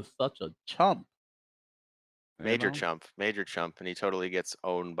he was such a chump, you Major know? chump, major chump, and he totally gets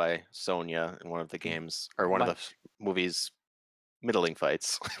owned by Sonya in one of the games or one of the Like movies' middling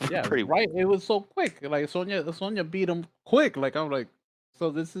fights. yeah, Pretty. right, it was so quick, like, Sonya beat him quick, like, I'm like, "So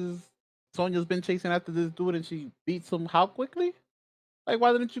this is Sonya's been chasing after this dude and she beats him how quickly? Like,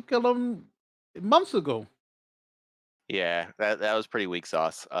 why didn't you kill him months ago?" Yeah, that was pretty weak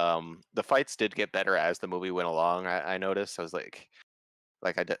sauce. The fights did get better as the movie went along. I noticed. I was like,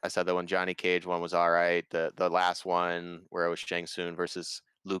 Like I said, the one Johnny Cage one was all right. The last one where it was Shang Tsung versus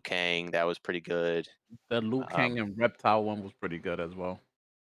Liu Kang, that was pretty good. The Liu Kang Um, and Reptile one was pretty good as well,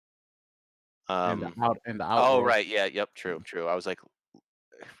 and um, the oh Outworld. right, yeah, yep, true, true. I was like,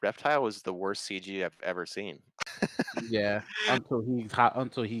 Reptile was the worst CG I've ever seen. Yeah, until he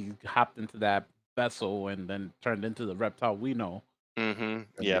hopped into that vessel and then turned into the reptile we know, Mm-hmm.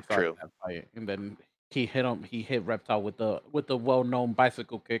 and they Yep, started true. that fight, and then he hit Reptile with the well-known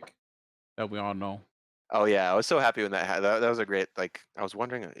bicycle kick that we all know. Oh yeah, I was so happy when that was a great like. I was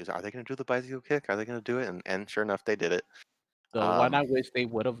wondering, are they going to do the bicycle kick? Are they going to do it? And sure enough, they did it. The one I Um, wish they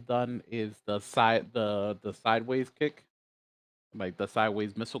would have done is the sideways kick, like the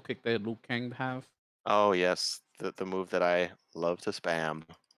sideways missile kick that Liu Kang has. oh yes, the move that I love to spam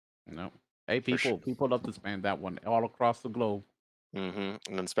You know, hey, for sure. people love to spam that one all across the globe. And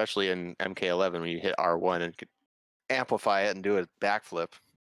then especially in MK11 when you hit R1 and could amplify it and do a backflip.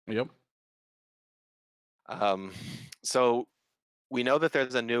 Yep. Um, so we know that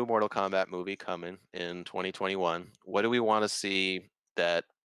there's a new Mortal Kombat movie coming in 2021. What do we want to see that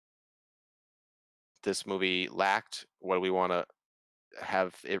this movie lacked? What do we want to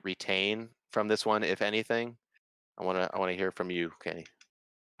have it retain from this one, if anything? I want to hear from you, Kenny.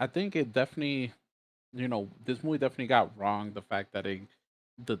 I think it definitely, this movie definitely got wrong the fact that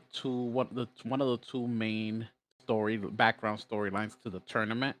one of the two main background storylines to the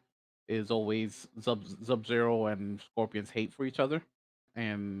tournament is always Sub Zero and Scorpion's hate for each other,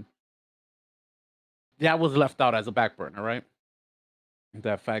 and that was left out as a back burner, right?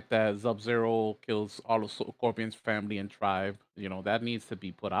 The fact that Sub Zero kills all of Scorpion's family and tribe, that needs to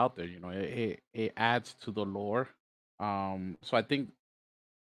be put out there. It adds to the lore. So I think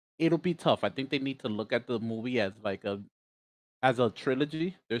it'll be tough. I think they need to look at the movie as like a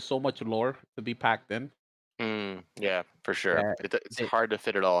trilogy. There's so much lore to be packed in Yeah, for sure. that It's they hard to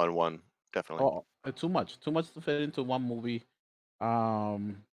fit it all in one, definitely. too much to fit into one movie.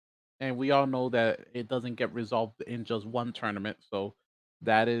 Um, and we all know that it doesn't get resolved in just one tournament. So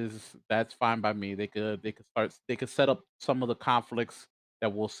that's fine by me. They could set up some of the conflicts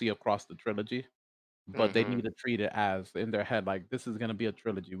that we'll see across the trilogy, but they Hmm. need to treat it as in their head like this is gonna be a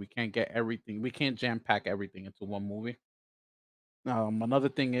trilogy. We can't get everything. We can't jam pack everything into one movie. Another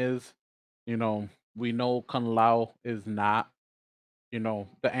thing is, we know Kung Lao is not,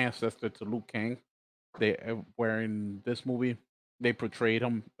 the ancestor to Liu Kang. Where in this movie they portrayed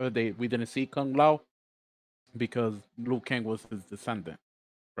him. We didn't see Kung Lao because Liu Kang was his descendant,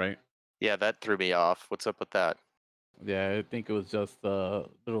 right? Yeah, that threw me off. What's up with that? Yeah, I think it was just a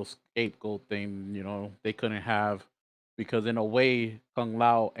little scapegoat thing. They couldn't have because in a way, Kung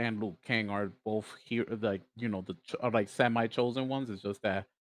Lao and Liu Kang are both here, like are like semi chosen ones. It's just that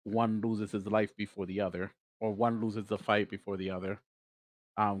one loses his life before the other, or one loses the fight before the other.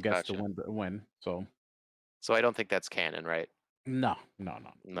 Gets to Gotcha. win. So So I don't think that's canon, right? no, no, no,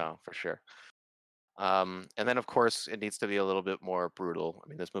 no. No, for sure. And then of course it needs to be a little bit more brutal. I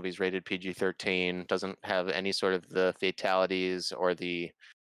mean, this movie's rated PG-13, doesn't have any sort of the fatalities or the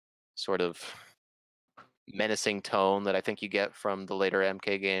sort of menacing tone that I think you get from the later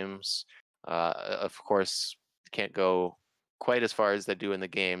MK games. Of course, can't go quite as far as they do in the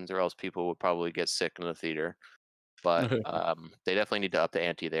games, or else people would probably get sick in the theater. But they definitely need to up the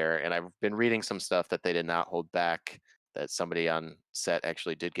ante there. And I've been reading some stuff that they did not hold back. That somebody on set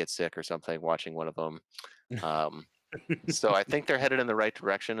actually did get sick or something watching one of them. Um, so I think they're headed in the right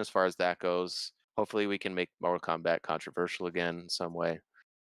direction as far as that goes. Hopefully, we can make Mortal Kombat controversial again in some way.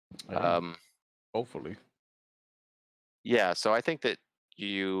 Hey, Um, hopefully. Yeah, so I think that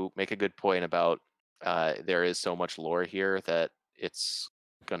you make a good point about there is so much lore here that it's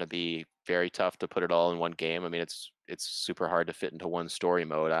going to be very tough to put it all in one game. I mean, it's super hard to fit into one story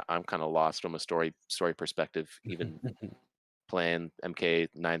mode. I'm kind of lost from a story perspective, even playing MK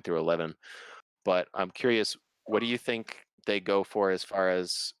 9 through 11. But I'm curious, what do you think they go for as far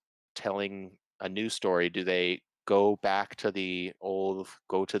as telling a new story? Do they go back to the old,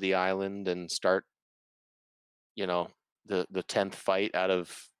 go to the island and start you know the 10th fight out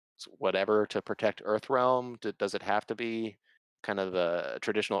of whatever to protect Earthrealm? Does it have to be kind of a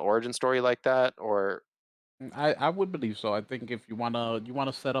traditional origin story like that, or I would believe so. I think if you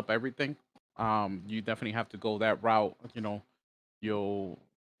wanna set up everything, you definitely have to go that route. You'll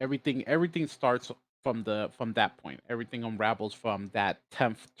everything starts from that point. Everything unravels from that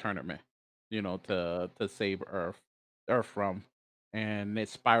 10th tournament. To save Earth from, and it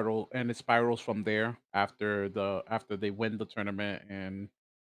spirals from there after they win the tournament, and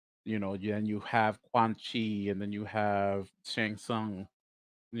then you have Quan Chi, and then you have Shang Tsung,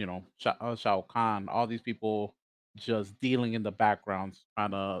 Shao Kahn, all these people. just dealing in the backgrounds,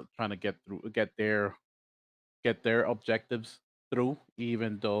 trying to get their objectives through,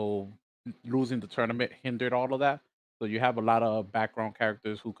 even though losing the tournament hindered all of that. So you have a lot of background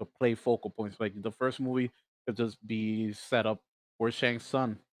characters who could play focal points. Like the first movie could just be set up where Shang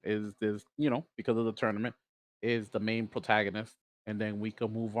Tsung is this, because of the tournament, is the main protagonist. And then we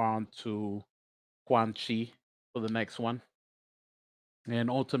could move on to Quan Chi for the next one. And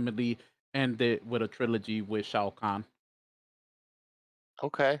ultimately end it with a trilogy with Shao Kahn.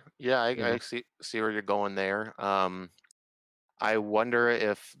 Okay. Yeah, You I know. see where you're going there. I wonder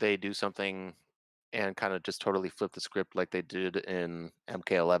if they do something and kind of just totally flip the script like they did in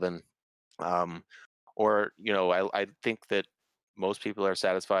MK11. Um, or, I think that most people are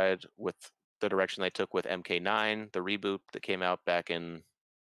satisfied with the direction they took with MK9, the reboot that came out back in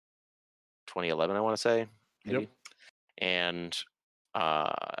 2011, I want to say, Yep. maybe. And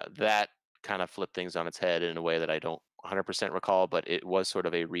that kind of flipped things on its head in a way that I don't 100% recall, but it was sort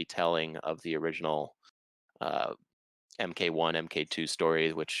of a retelling of the original uh, MK1, MK2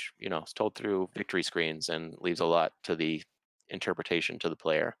 story, which is told through victory screens and leaves a lot to the interpretation to the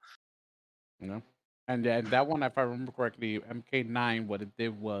player. You know? And then that one, if I remember correctly, MK9, what it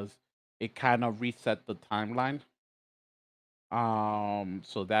did was it kind of reset the timeline.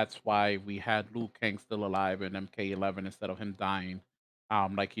 So that's why we had Liu Kang still alive in MK11 instead of him dying,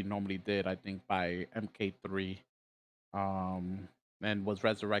 like he normally did, I think by MK3, um, and was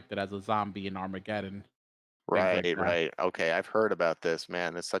resurrected as a zombie in Armageddon, things like Right, that. right. Okay, I've heard about this,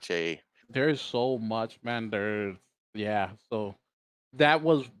 man. It's such a There's so much, man. Yeah. So that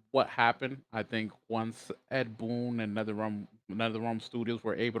was what happened. I think once Ed Boon and NetherRealm Studios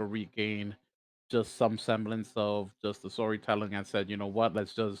were able to regain just some semblance of just the storytelling and said, you know what,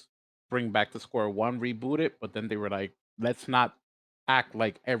 let's just bring back to square one, reboot it. But then they were like, let's not act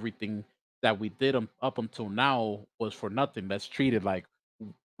like everything that we did up until now was for nothing. Let's treat it like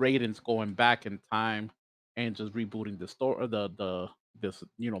Raiden's going back in time and just rebooting the story, the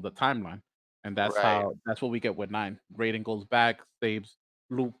timeline, and right. that's what we get with 9. Raiden goes back, saves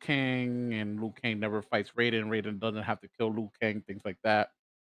Liu Kang, and Liu Kang never fights Raiden. Raiden doesn't have to kill Liu Kang, things like that.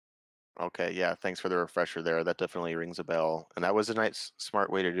 Okay, yeah, thanks for the refresher there. That definitely rings a bell. And that was a nice, smart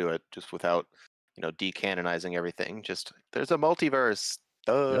way to do it, just without, decanonizing everything. Just there's a multiverse.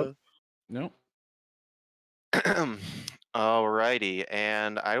 Yep. Duh. Yep. Alrighty,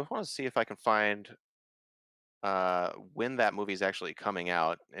 and I want to see if I can find when that movie is actually coming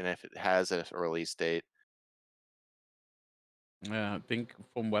out and if it has a release date. Yeah, I think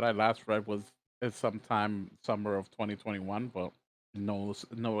from what I last read was it's sometime summer of 2021, but no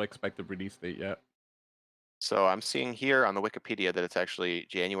expected release date yet. So I'm seeing here on the Wikipedia that it's actually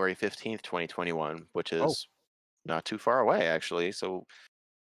January 15th, 2021, which Oh, is not too far away, actually. So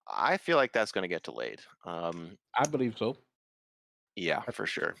I feel like that's going to get delayed. I believe so. Yeah, for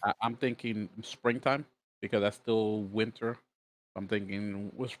sure. I'm thinking springtime because that's still winter. I'm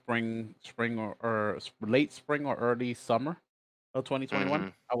thinking with spring or late spring or early summer of 2021. Hmm.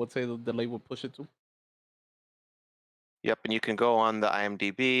 I would say the delay would push it to. Yep, and you can go on the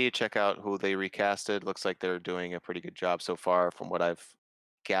IMDb, check out who they recasted. Looks like they're doing a pretty good job so far, from what I've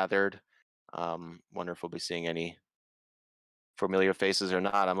gathered. Wonder if we'll be seeing any familiar faces or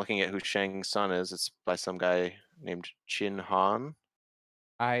not. I'm looking at who Shang Tsung is. It's by some guy named Chin Han.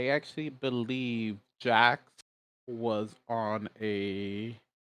 I actually believe Jax was on a.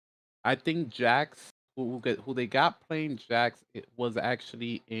 I think Jax who they got playing Jax it was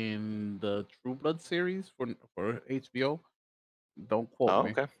actually in the True Blood series for HBO. Don't quote Oh,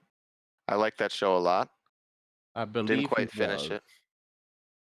 me. okay. I like that show a lot. I Didn't believe he quite finish was. it.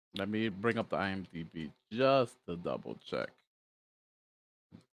 Let me bring up the IMDb just to double check.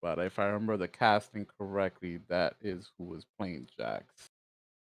 But if I remember the casting correctly, that is who was playing Jax.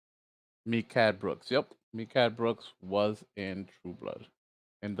 Mikad Brooks. Yep, Mikad Brooks was in True Blood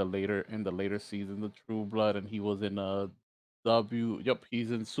in the later seasons of True Blood, and he was in W. Yep, he's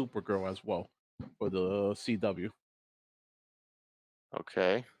in Supergirl as well for the CW.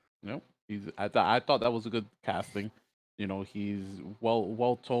 Okay. Yep, I thought that was a good casting. He's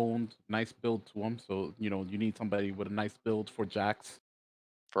well toned, nice build to him. So you need somebody with a nice build for Jax.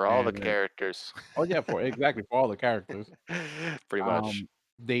 For all the And characters. oh yeah, for exactly for all the characters. Pretty much. Um,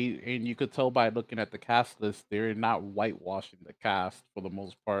 and you could tell by looking at the cast list, they're not whitewashing the cast for the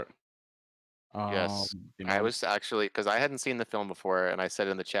most part. Um, Yes. you I know, was actually, because I hadn't seen the film before, and I said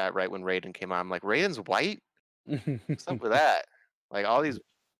in the chat right when Raiden came on, I'm like, Raiden's white? What's up with that? Like all these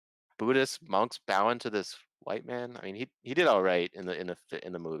Buddhist monks bowing to this white man. I mean, he did all right in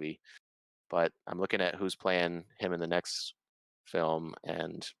the movie, but I'm looking at who's playing him in the next film,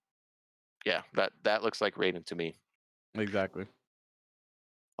 and Yeah, that looks like Raiden to me. Exactly.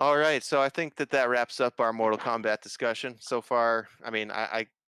 All right, so I think that wraps up our Mortal Kombat discussion so far. I mean, I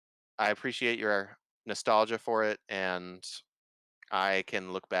appreciate your nostalgia for it, and I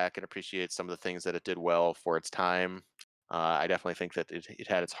can look back and appreciate some of the things that it did well for its time. I definitely think that it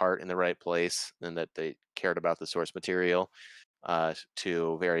had its heart in the right place, and that they cared about the source material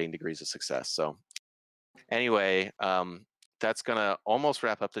to varying degrees of success. So anyway, that's gonna almost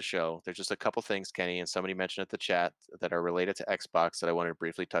wrap up the show. There's just a couple things, Kenny, and somebody mentioned at the chat that are related to Xbox that I wanted to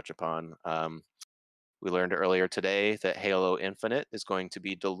briefly touch upon. We learned earlier today that Halo Infinite is going to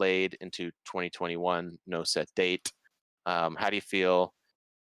be delayed into 2021, no set date. How do you feel?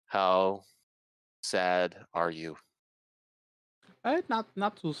 How sad are you?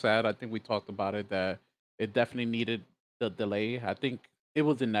 Not too sad. I think we talked about it that it definitely needed the delay. I think it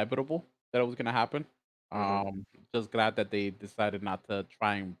was inevitable that it was going to happen. Hmm. Just glad that they decided not to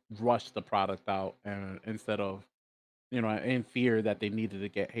try and rush the product out, and instead of in fear that they needed to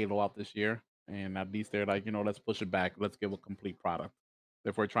get Halo out this year, and at least they're like, let's push it back. Let's give a complete product.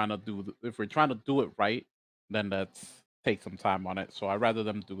 If we're trying to do it right, then let's take some time on it. So I'd rather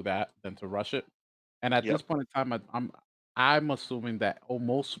them do that than to rush it. And at Yep. this point in time, I'm assuming that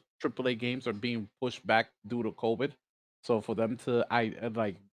most AAA games are being pushed back due to COVID. So for them to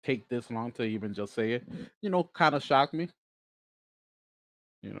like take this long to even just say it, kind of shocked me.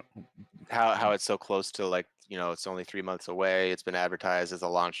 You know, How it's so close to, like, it's only 3 months away. It's been advertised as a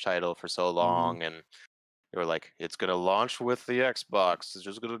launch title for so Mhm. long, and they were like, it's gonna launch with the Xbox. It's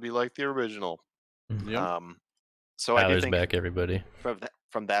just gonna be like the original. Mhm. Yep. Um, so I do Tyler's think back, everybody.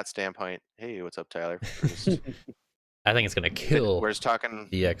 from that standpoint, hey, what's up, Tyler? We're just I think it's gonna kill we're just talking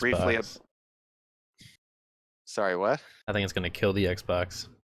the briefly. Xbox. Sorry, what? I think it's gonna kill the Xbox.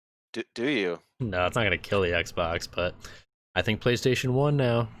 Do you? No, it's not gonna kill the Xbox, but I think PlayStation 1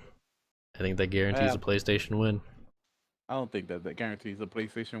 now. I think that guarantees Yeah, a PlayStation win. I don't think that guarantees a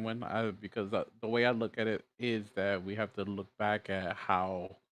PlayStation win. Because the way I look at it is that we have to look back at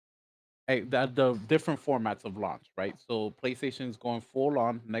how the different formats of launch, right? So PlayStation is going full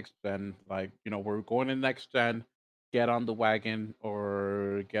on next gen, like we're going in next gen, get on the wagon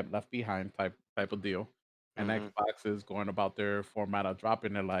or get left behind type of deal. And Hmm. Xbox is going about their format of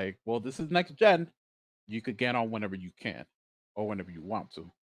dropping it like, well, this is next gen. You could get on whenever you can or whenever you want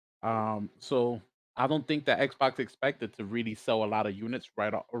to. So I don't think that Xbox expected to really sell a lot of units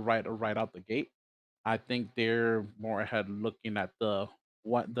right out the gate. I think they're more ahead looking at the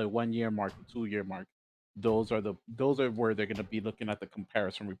 1 year mark, the 2 year mark. Those are where they're gonna be looking at the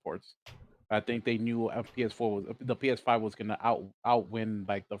comparison reports. I think they knew PS4 was the PS5 was gonna outwin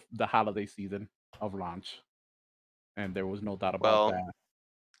like the holiday season of launch, and there was no doubt about Well, that.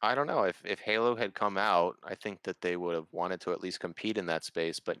 I don't know if Halo had come out, I think that they would have wanted to at least compete in that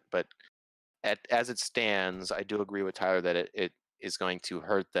space. But as it stands, I do agree with Tyler that it is going to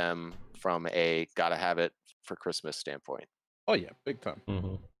hurt them from a gotta have it for Christmas standpoint. Oh yeah, big time.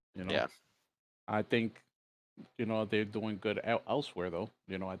 Hmm. You know, Yeah. I think they're doing good elsewhere though.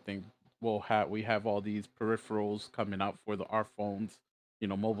 I think we have all these peripherals coming out for our phones.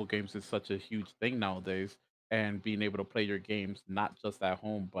 Mobile games is such a huge thing nowadays, and being able to play your games not just at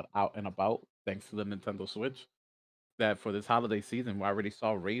home but out and about, thanks to the Nintendo Switch. That for this holiday season, we already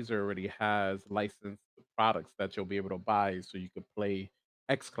saw Razer already has licensed products that you'll be able to buy, so you could play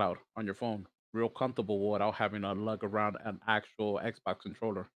XCloud on your phone, real comfortable without having to lug around an actual Xbox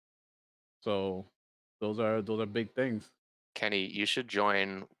controller. So those are big things. Kenny, you should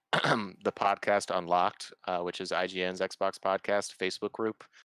join the podcast Unlocked, which is IGN's Xbox podcast Facebook group.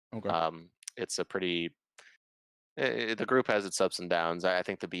 Okay. Um, it's a pretty the group has its ups and downs. I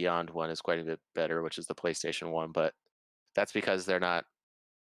think the Beyond one is quite a bit better, which is the PlayStation one, but that's because they're not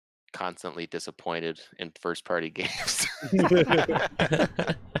constantly disappointed in first party games.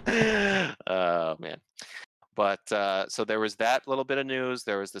 Oh man. But so there was that little bit of news.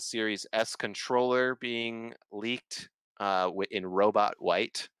 There was the Series S controller being leaked in Robot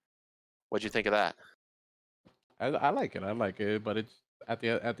White. What'd you think of that? I like it. I like it, but it's at the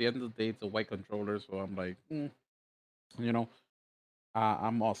end of the day, it's a white controller, so I'm like, you know,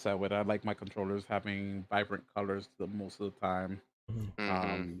 I'm all set with it. I like my controllers having vibrant colors the most of the time.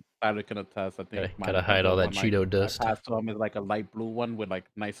 Hmm. Tyler can attest. I think Gotta my hide the all that one Cheeto I dust. passed to him is like a light blue one with like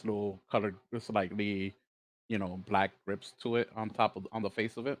nice little colored, slightly, black grips to it on the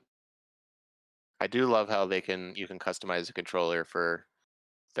face of it. I do love how you can customize a controller for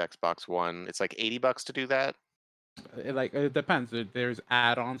the Xbox One. It's like $80 to do that. It depends. There's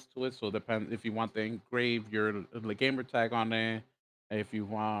add-ons to it, so it depends if you want the engrave your the gamer tag on it. If you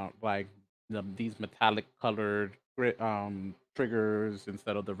want like these metallic colored triggers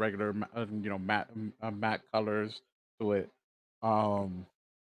instead of the regular, matte colors to it. Um,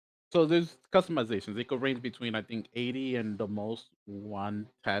 so there's customizations. It could range between I think 80 and the most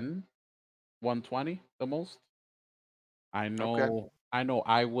 110, 120 the most. Okay, I know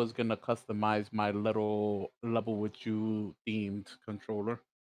I was gonna customize my little Level With You themed controller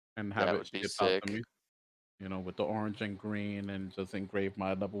and have that it would be shipped out to sick. me, with the orange and green and just engrave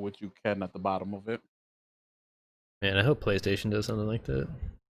my Level With You Ken at the bottom of it. Man, I hope PlayStation does something like that.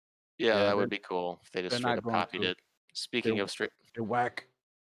 Yeah, Yeah, that would be cool if they just they're straight not up going copied to. it. They're Speaking of straight they're whack.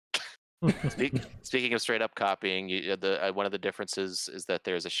 speaking of straight up copying, one of the differences is that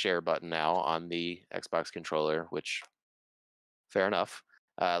there's a share button now on the Xbox controller, which fair enough.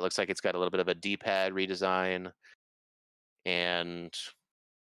 Looks like it's got a little bit of a D-pad redesign, and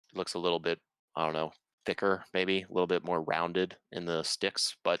it looks a little bit, I don't know, thicker, maybe a little bit more rounded in the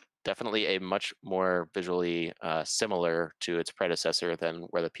sticks, but definitely a much more visually similar to its predecessor than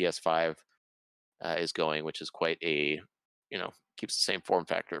where the PS5 is going, which is quite a, keeps the same form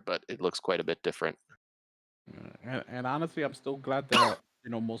factor, but it looks quite a bit different. And honestly, I'm still glad that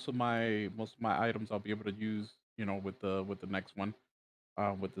most of my items I'll be able to use, with the next one,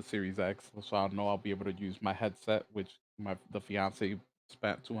 with the Series X. So I know I'll be able to use my headset, which the fiance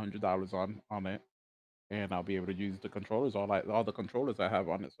spent $200 on it, and I'll be able to use the controllers, all the controllers I have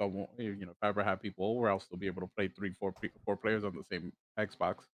on it. So I won't, if I ever have people over, I'll still be able to play three, four players on the same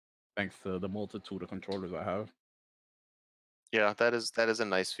Xbox, thanks to the multitude of controllers I have. Yeah, that is a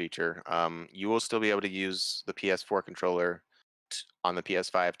nice feature. You will still be able to use the PS4 controller on the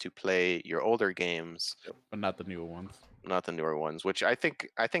PS5 to play your older games, Yep. But not the newer ones. not the newer ones. Which I think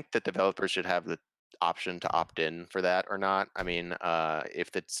that developers should have the option to opt in for that or not. I mean, if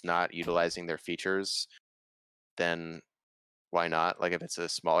it's not utilizing their features, then why not? Like if it's a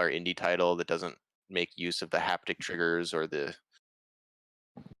smaller indie title that doesn't make use of the haptic triggers or the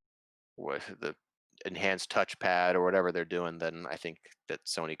enhanced touchpad or whatever they're doing, then I think that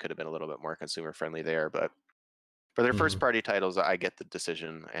Sony could have been a little bit more consumer friendly there. But for their first Mhm. party titles, I get the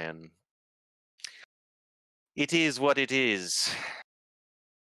decision, and it is what it is.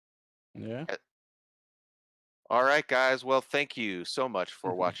 Yeah. Uh, All right, guys. Well, thank you so much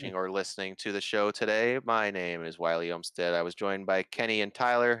for watching or listening to the show today. My name is Wiley Olmstead. I was joined by Kenny and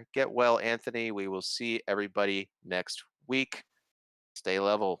Tyler. Get well, Anthony. We will see everybody next week. Stay level.